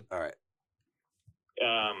Absolutely. finish. All right.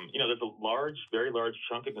 You know, there's a very large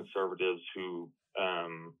chunk of conservatives who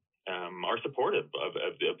are supportive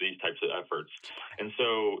of these types of efforts. And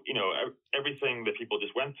so, you know, everything that people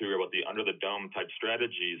just went through about the under the dome type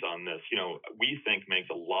strategies on this, you know, we think makes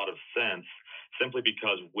a lot of sense simply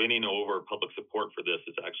because winning over public support for this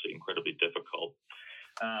is actually incredibly difficult.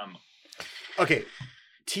 Okay,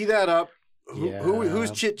 tee that up.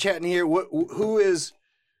 Who's chit-chatting here? Who is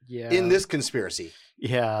in this conspiracy?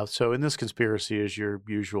 Yeah, so in this conspiracy is your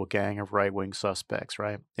usual gang of right-wing suspects,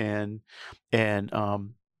 right? And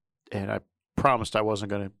I promised I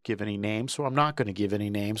wasn't going to give any names, so I'm not going to give any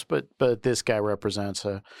names. But this guy represents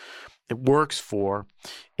it works for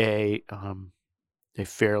a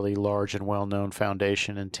fairly large and well-known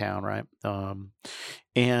foundation in town, right?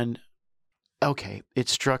 And okay, it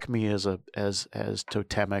struck me as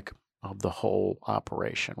totemic of the whole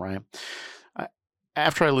operation, right?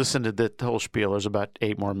 After I listened to the whole spiel, there's about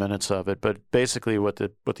 8 more minutes of it, but basically what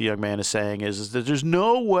the young man is saying is that there's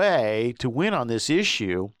no way to win on this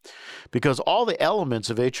issue because all the elements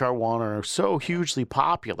of H.R. 1 are so hugely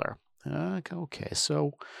popular. Okay,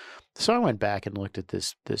 so I went back and looked at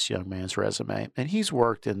this young man's resume, and he's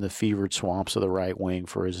worked in the fevered swamps of the right wing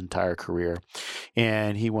for his entire career.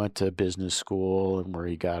 And he went to business school and where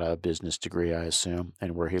he got a business degree, I assume,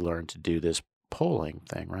 and where he learned to do this polling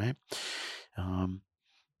thing, right?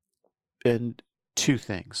 And 2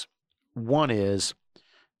 things. One is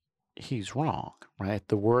he's wrong, right?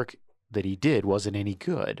 The work that he did wasn't any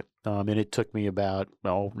good. And it took me about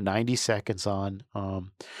 90 seconds on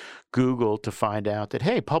Google to find out that,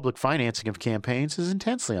 hey, public financing of campaigns is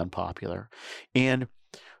intensely unpopular. And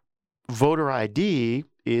voter ID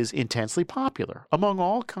is intensely popular among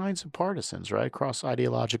all kinds of partisans, right, across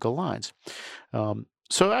ideological lines.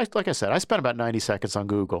 So like I said, I spent about 90 seconds on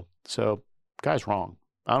Google. So guy's wrong.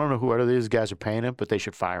 I don't know who other these guys are paying him, but they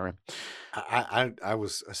should fire him. I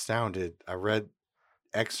was astounded. I read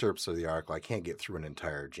excerpts of the article. I can't get through an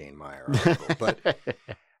entire Jane Meyer article, but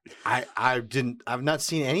I've not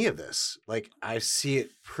seen any of this. Like, I see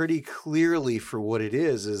it pretty clearly for what it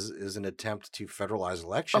is an attempt to federalize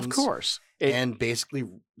elections. Of course. And basically,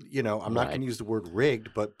 I'm not going to use the word rigged,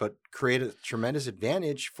 but create a tremendous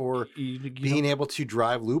advantage for being able to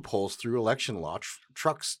drive loopholes through election law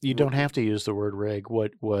trucks. You don't have to use the word rig.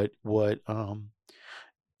 What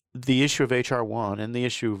the issue of H.R. 1 and the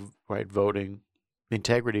issue of voting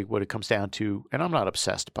integrity, what it comes down to, and I'm not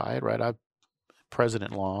obsessed by it, right?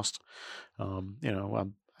 President lost. I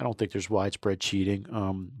don't think there's widespread cheating,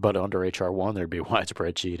 but under H.R. 1 there'd be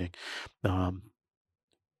widespread cheating.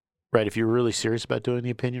 Right, if you're really serious about doing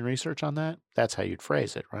the opinion research on that, that's how you'd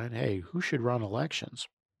phrase it, right? Hey, who should run elections?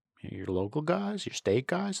 Your local guys, your state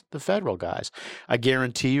guys, the federal guys. I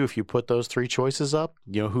guarantee you, if you put those three choices up,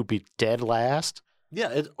 you know who'd be dead last?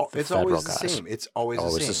 Yeah, it's always the same. It's always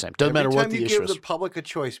the same. Doesn't matter what the issue is. Every time you give the public a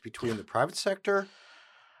choice between the private sector,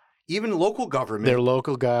 even local government. They're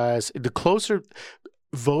local guys. The closer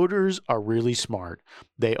voters are really smart.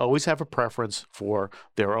 They always have a preference for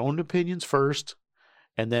their own opinions first.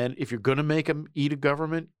 And then if you're going to make them eat a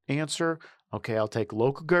government answer, okay, I'll take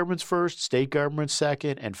local governments first, state governments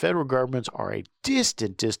second, and federal governments are a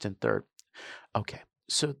distant third. Okay,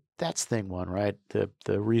 so that's thing one, right?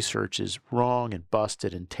 The research is wrong and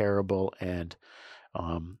busted and terrible and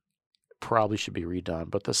probably should be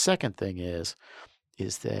redone. But the second thing is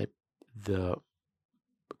that the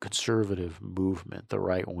conservative movement, the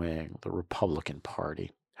right wing, the Republican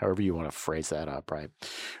Party, however you want to phrase that up, right,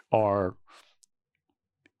 are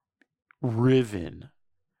riven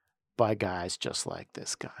by guys just like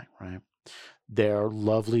this guy, right? They're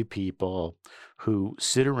lovely people who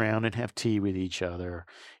sit around and have tea with each other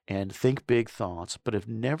and think big thoughts, but have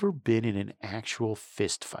never been in an actual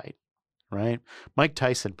fist fight, right? Mike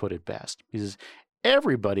Tyson put it best. He says,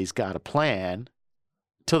 everybody's got a plan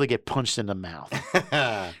till they get punched in the mouth,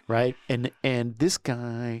 right? And this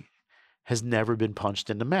guy has never been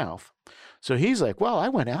punched in the mouth. So he's like, well, I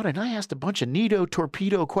went out and I asked a bunch of NATO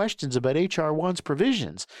torpedo questions about H.R. 1's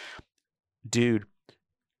provisions. Dude,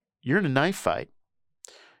 you're in a knife fight.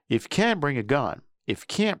 If you can't bring a gun, if you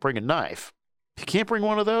can't bring a knife, if you can't bring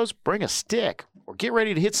one of those, bring a stick or get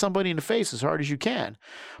ready to hit somebody in the face as hard as you can.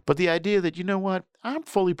 But the idea that, you know what, I'm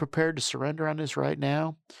fully prepared to surrender on this right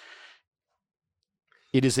now,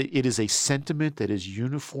 it is a sentiment that is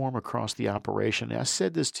uniform across the operation. And I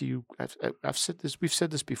said this to you. I've said this. We've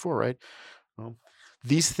said this before, right?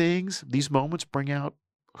 These moments bring out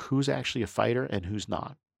who's actually a fighter and who's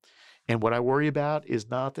not. And what I worry about is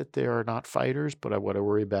not that there are not fighters, but what I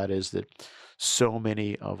worry about is that so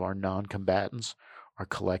many of our non-combatants are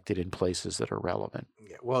collected in places that are relevant.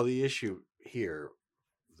 Yeah. Well, the issue here,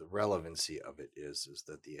 the relevancy of it is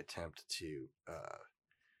that the attempt to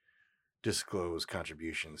disclose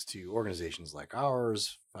contributions to organizations like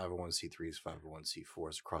ours, 501c3s,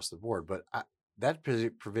 501c4s across the board. But that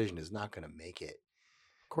provision is not going to make it.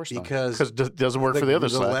 Of course not. Because it doesn't work for the other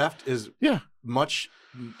side. The left is much,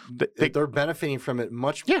 they're benefiting from it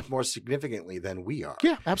much more significantly than we are.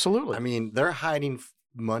 Yeah, absolutely. I mean, they're hiding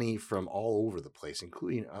money from all over the place,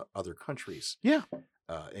 including other countries. Yeah.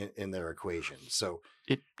 In their equation. So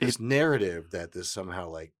this narrative that this somehow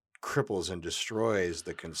like cripples and destroys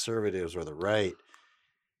the conservatives or the right,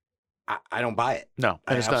 I don't buy it. No,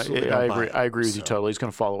 and it's not. I agree with you totally. It's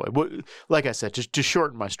going to fall away. Like I said, just to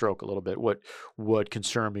shorten my stroke a little bit, what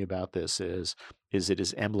concerned me about this is it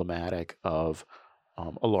is emblematic of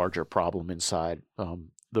a larger problem inside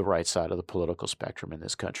the right side of the political spectrum in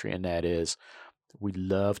this country, and that is we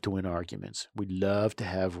love to win arguments. We love to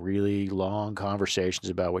have really long conversations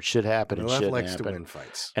about what should happen and shouldn't happen. The left likes to win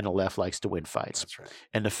fights. And the left likes to win fights. That's right.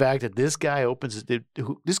 And the fact that this guy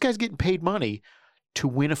this guy's getting paid money to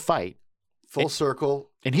win a fight. Full circle.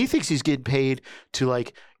 And he thinks he's getting paid to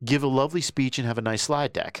like give a lovely speech and have a nice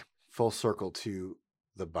slide deck. Full circle to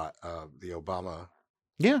the Obama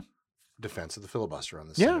defense of the filibuster on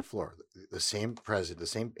the Senate floor. The same president, the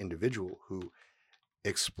same individual who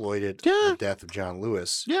exploited the death of John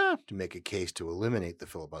Lewis to make a case to eliminate the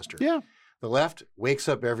filibuster. Yeah. The left wakes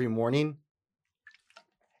up every morning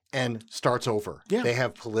and starts over. Yeah. They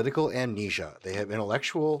have political amnesia. They have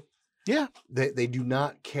intellectual. Yeah. They do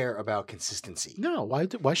not care about consistency. No.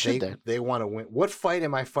 Why should they? They want to win. What fight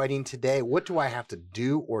am I fighting today? What do I have to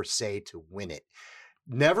do or say to win it?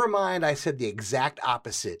 Never mind, I said the exact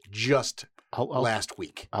opposite just last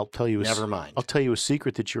week. I'll tell you. Never mind. I'll tell you a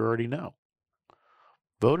secret that you already know.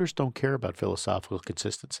 Voters don't care about philosophical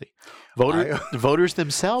consistency. Voters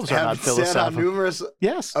themselves are not philosophical. Said on numerous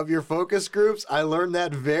of your focus groups, I learned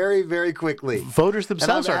that very, very quickly. Voters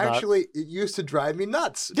themselves and are actually, it used to drive me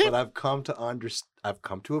nuts, but I've come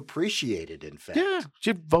to appreciate it. In fact,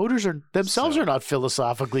 voters themselves are not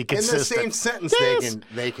philosophically consistent. In the same sentence,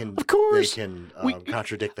 they can of course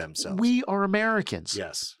contradict themselves. We are Americans.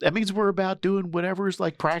 Yes, that means we're about doing whatever is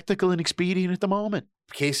like practical and expedient at the moment.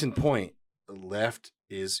 Case in point, the left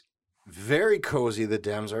is very cozy. The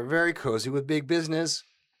Dems are very cozy with big business.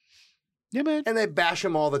 Yeah, man. And they bash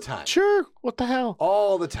them all the time. Sure. What the hell?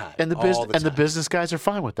 All the time. And the business guys are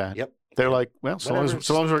fine with that. Yep. They're like, well, so long as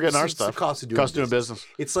we're getting our stuff. The cost of doing business.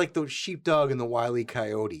 It's like the sheepdog and the Wile E.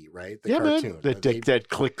 Coyote, right? The cartoon. Man. That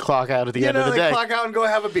click clock out at the end of the day. They clock out and go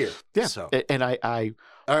have a beer. Yeah. So. And I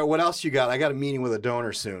all right, what else you got? I got a meeting with a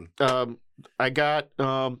donor soon. I got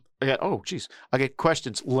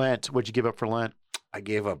questions. Lent. What'd you give up for Lent? I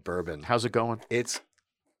gave up bourbon. How's it going? It's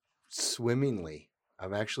swimmingly.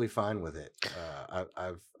 I'm actually fine with it.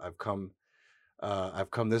 I've come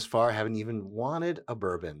this far. I haven't even wanted a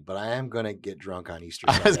bourbon, but I am gonna get drunk on Easter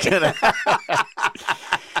Sunday. I was gonna.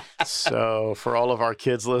 So for all of our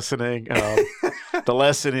kids listening, the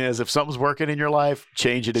lesson is: if something's working in your life,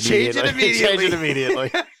 change it immediately. Change it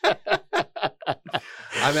immediately.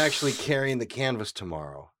 I'm actually carrying the canvas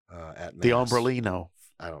tomorrow at Mass. The ombrellino.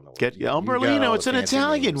 I don't know. Ombrellino. It's an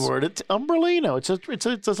Italian word. It's ombrellino.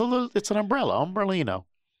 It's an umbrella. Ombrellino.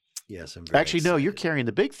 Yes, I'm actually no. You're carrying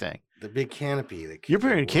the big thing. The big canopy. You're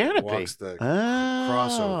carrying canopy. Walks the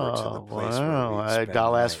crossover to the place. Wow.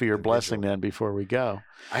 I'll ask for your blessing then before we go.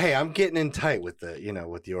 Hey, I'm getting in tight with the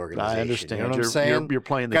organization. I understand. You know what I'm saying? You're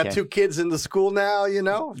playing the game. Got 2 kids in the school now.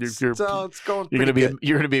 It's going. You're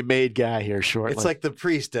gonna be a made guy here shortly. It's like the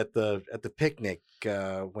priest at the picnic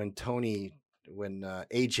when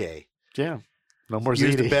AJ. Yeah. No more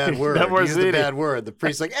used ziti. a bad word. No more used a bad word. The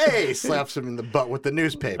priest's like, hey, slaps him in the butt with the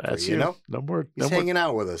newspaper. That's you know? No more. He's hanging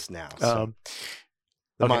out with us now. So.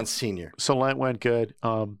 The Monsignor. So Lent went good.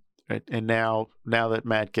 And now that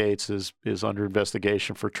Matt Gaetz is under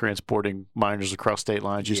investigation for transporting minors across state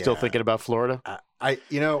lines, you still thinking about Florida? We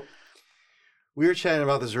were chatting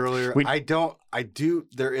about this earlier.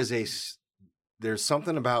 There's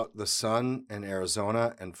something about the sun in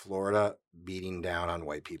Arizona and Florida beating down on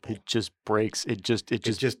white people. It just breaks. It does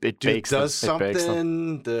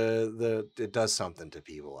something. It does something to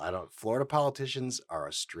people. Florida politicians are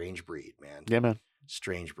a strange breed, man. Yeah, man.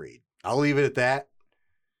 Strange breed. I'll leave it at that.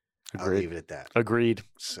 Agreed.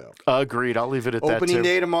 So agreed. I'll leave it at that. Opening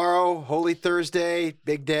day tomorrow. Holy Thursday.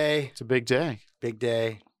 Big day. It's a big day. Big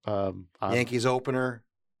day. Yankees opener.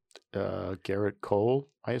 Garrett Cole,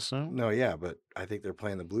 I assume. No, yeah, but I think they're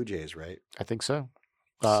playing the Blue Jays, right? I think so.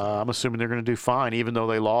 I'm assuming they're going to do fine, even though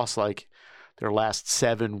they lost like their last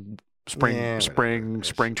 7 spring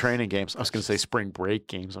training games. I was going to say spring break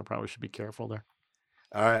games. I probably should be careful there.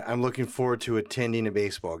 All right, I'm looking forward to attending a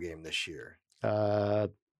baseball game this year.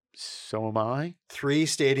 So am I. 3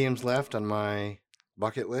 stadiums left on my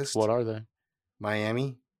bucket list. What are they?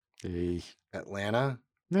 Miami, Atlanta.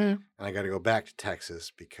 Yeah. And I got to go back to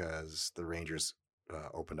Texas because the Rangers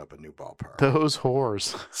opened up a new ballpark. Those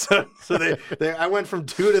whores. so I went from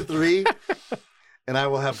 2 to 3, and I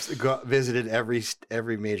will have visited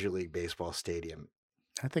every Major League Baseball stadium.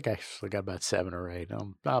 I think I actually got about 7 or 8.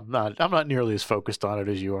 I'm not nearly as focused on it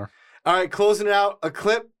as you are. All right, closing it out, a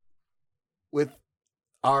clip with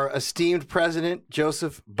our esteemed president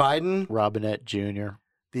Joseph Biden, Robinette Jr.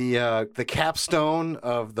 The capstone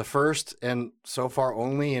of the first and so far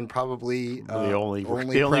only and probably the only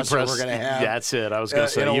press we're going to have. That's it. I was going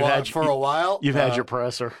to say for a while. You've had your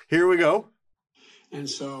presser. Here we go. And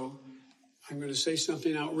so I'm going to say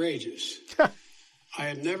something outrageous. I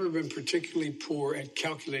have never been particularly poor at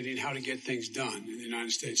calculating how to get things done in the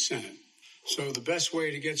United States Senate. So the best way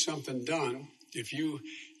to get something done, if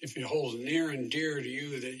it holds near and dear to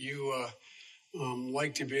you that you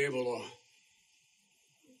like to be able to.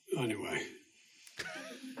 Anyway,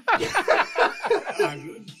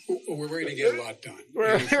 we're going to get a lot done.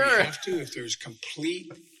 And if we have to, if there's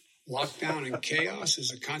complete lockdown and chaos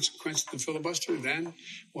as a consequence of the filibuster, then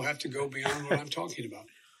we'll have to go beyond what I'm talking about.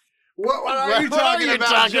 What are you talking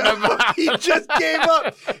about? He just gave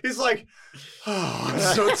up. He's like, oh, I'm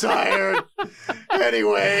so tired.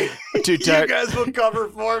 Anyway, too tired. You guys will cover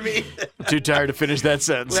for me. Too tired to finish that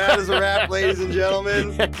sentence. That is a wrap, ladies and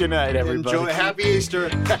gentlemen. Good night, everybody. Enjoy. Happy Easter.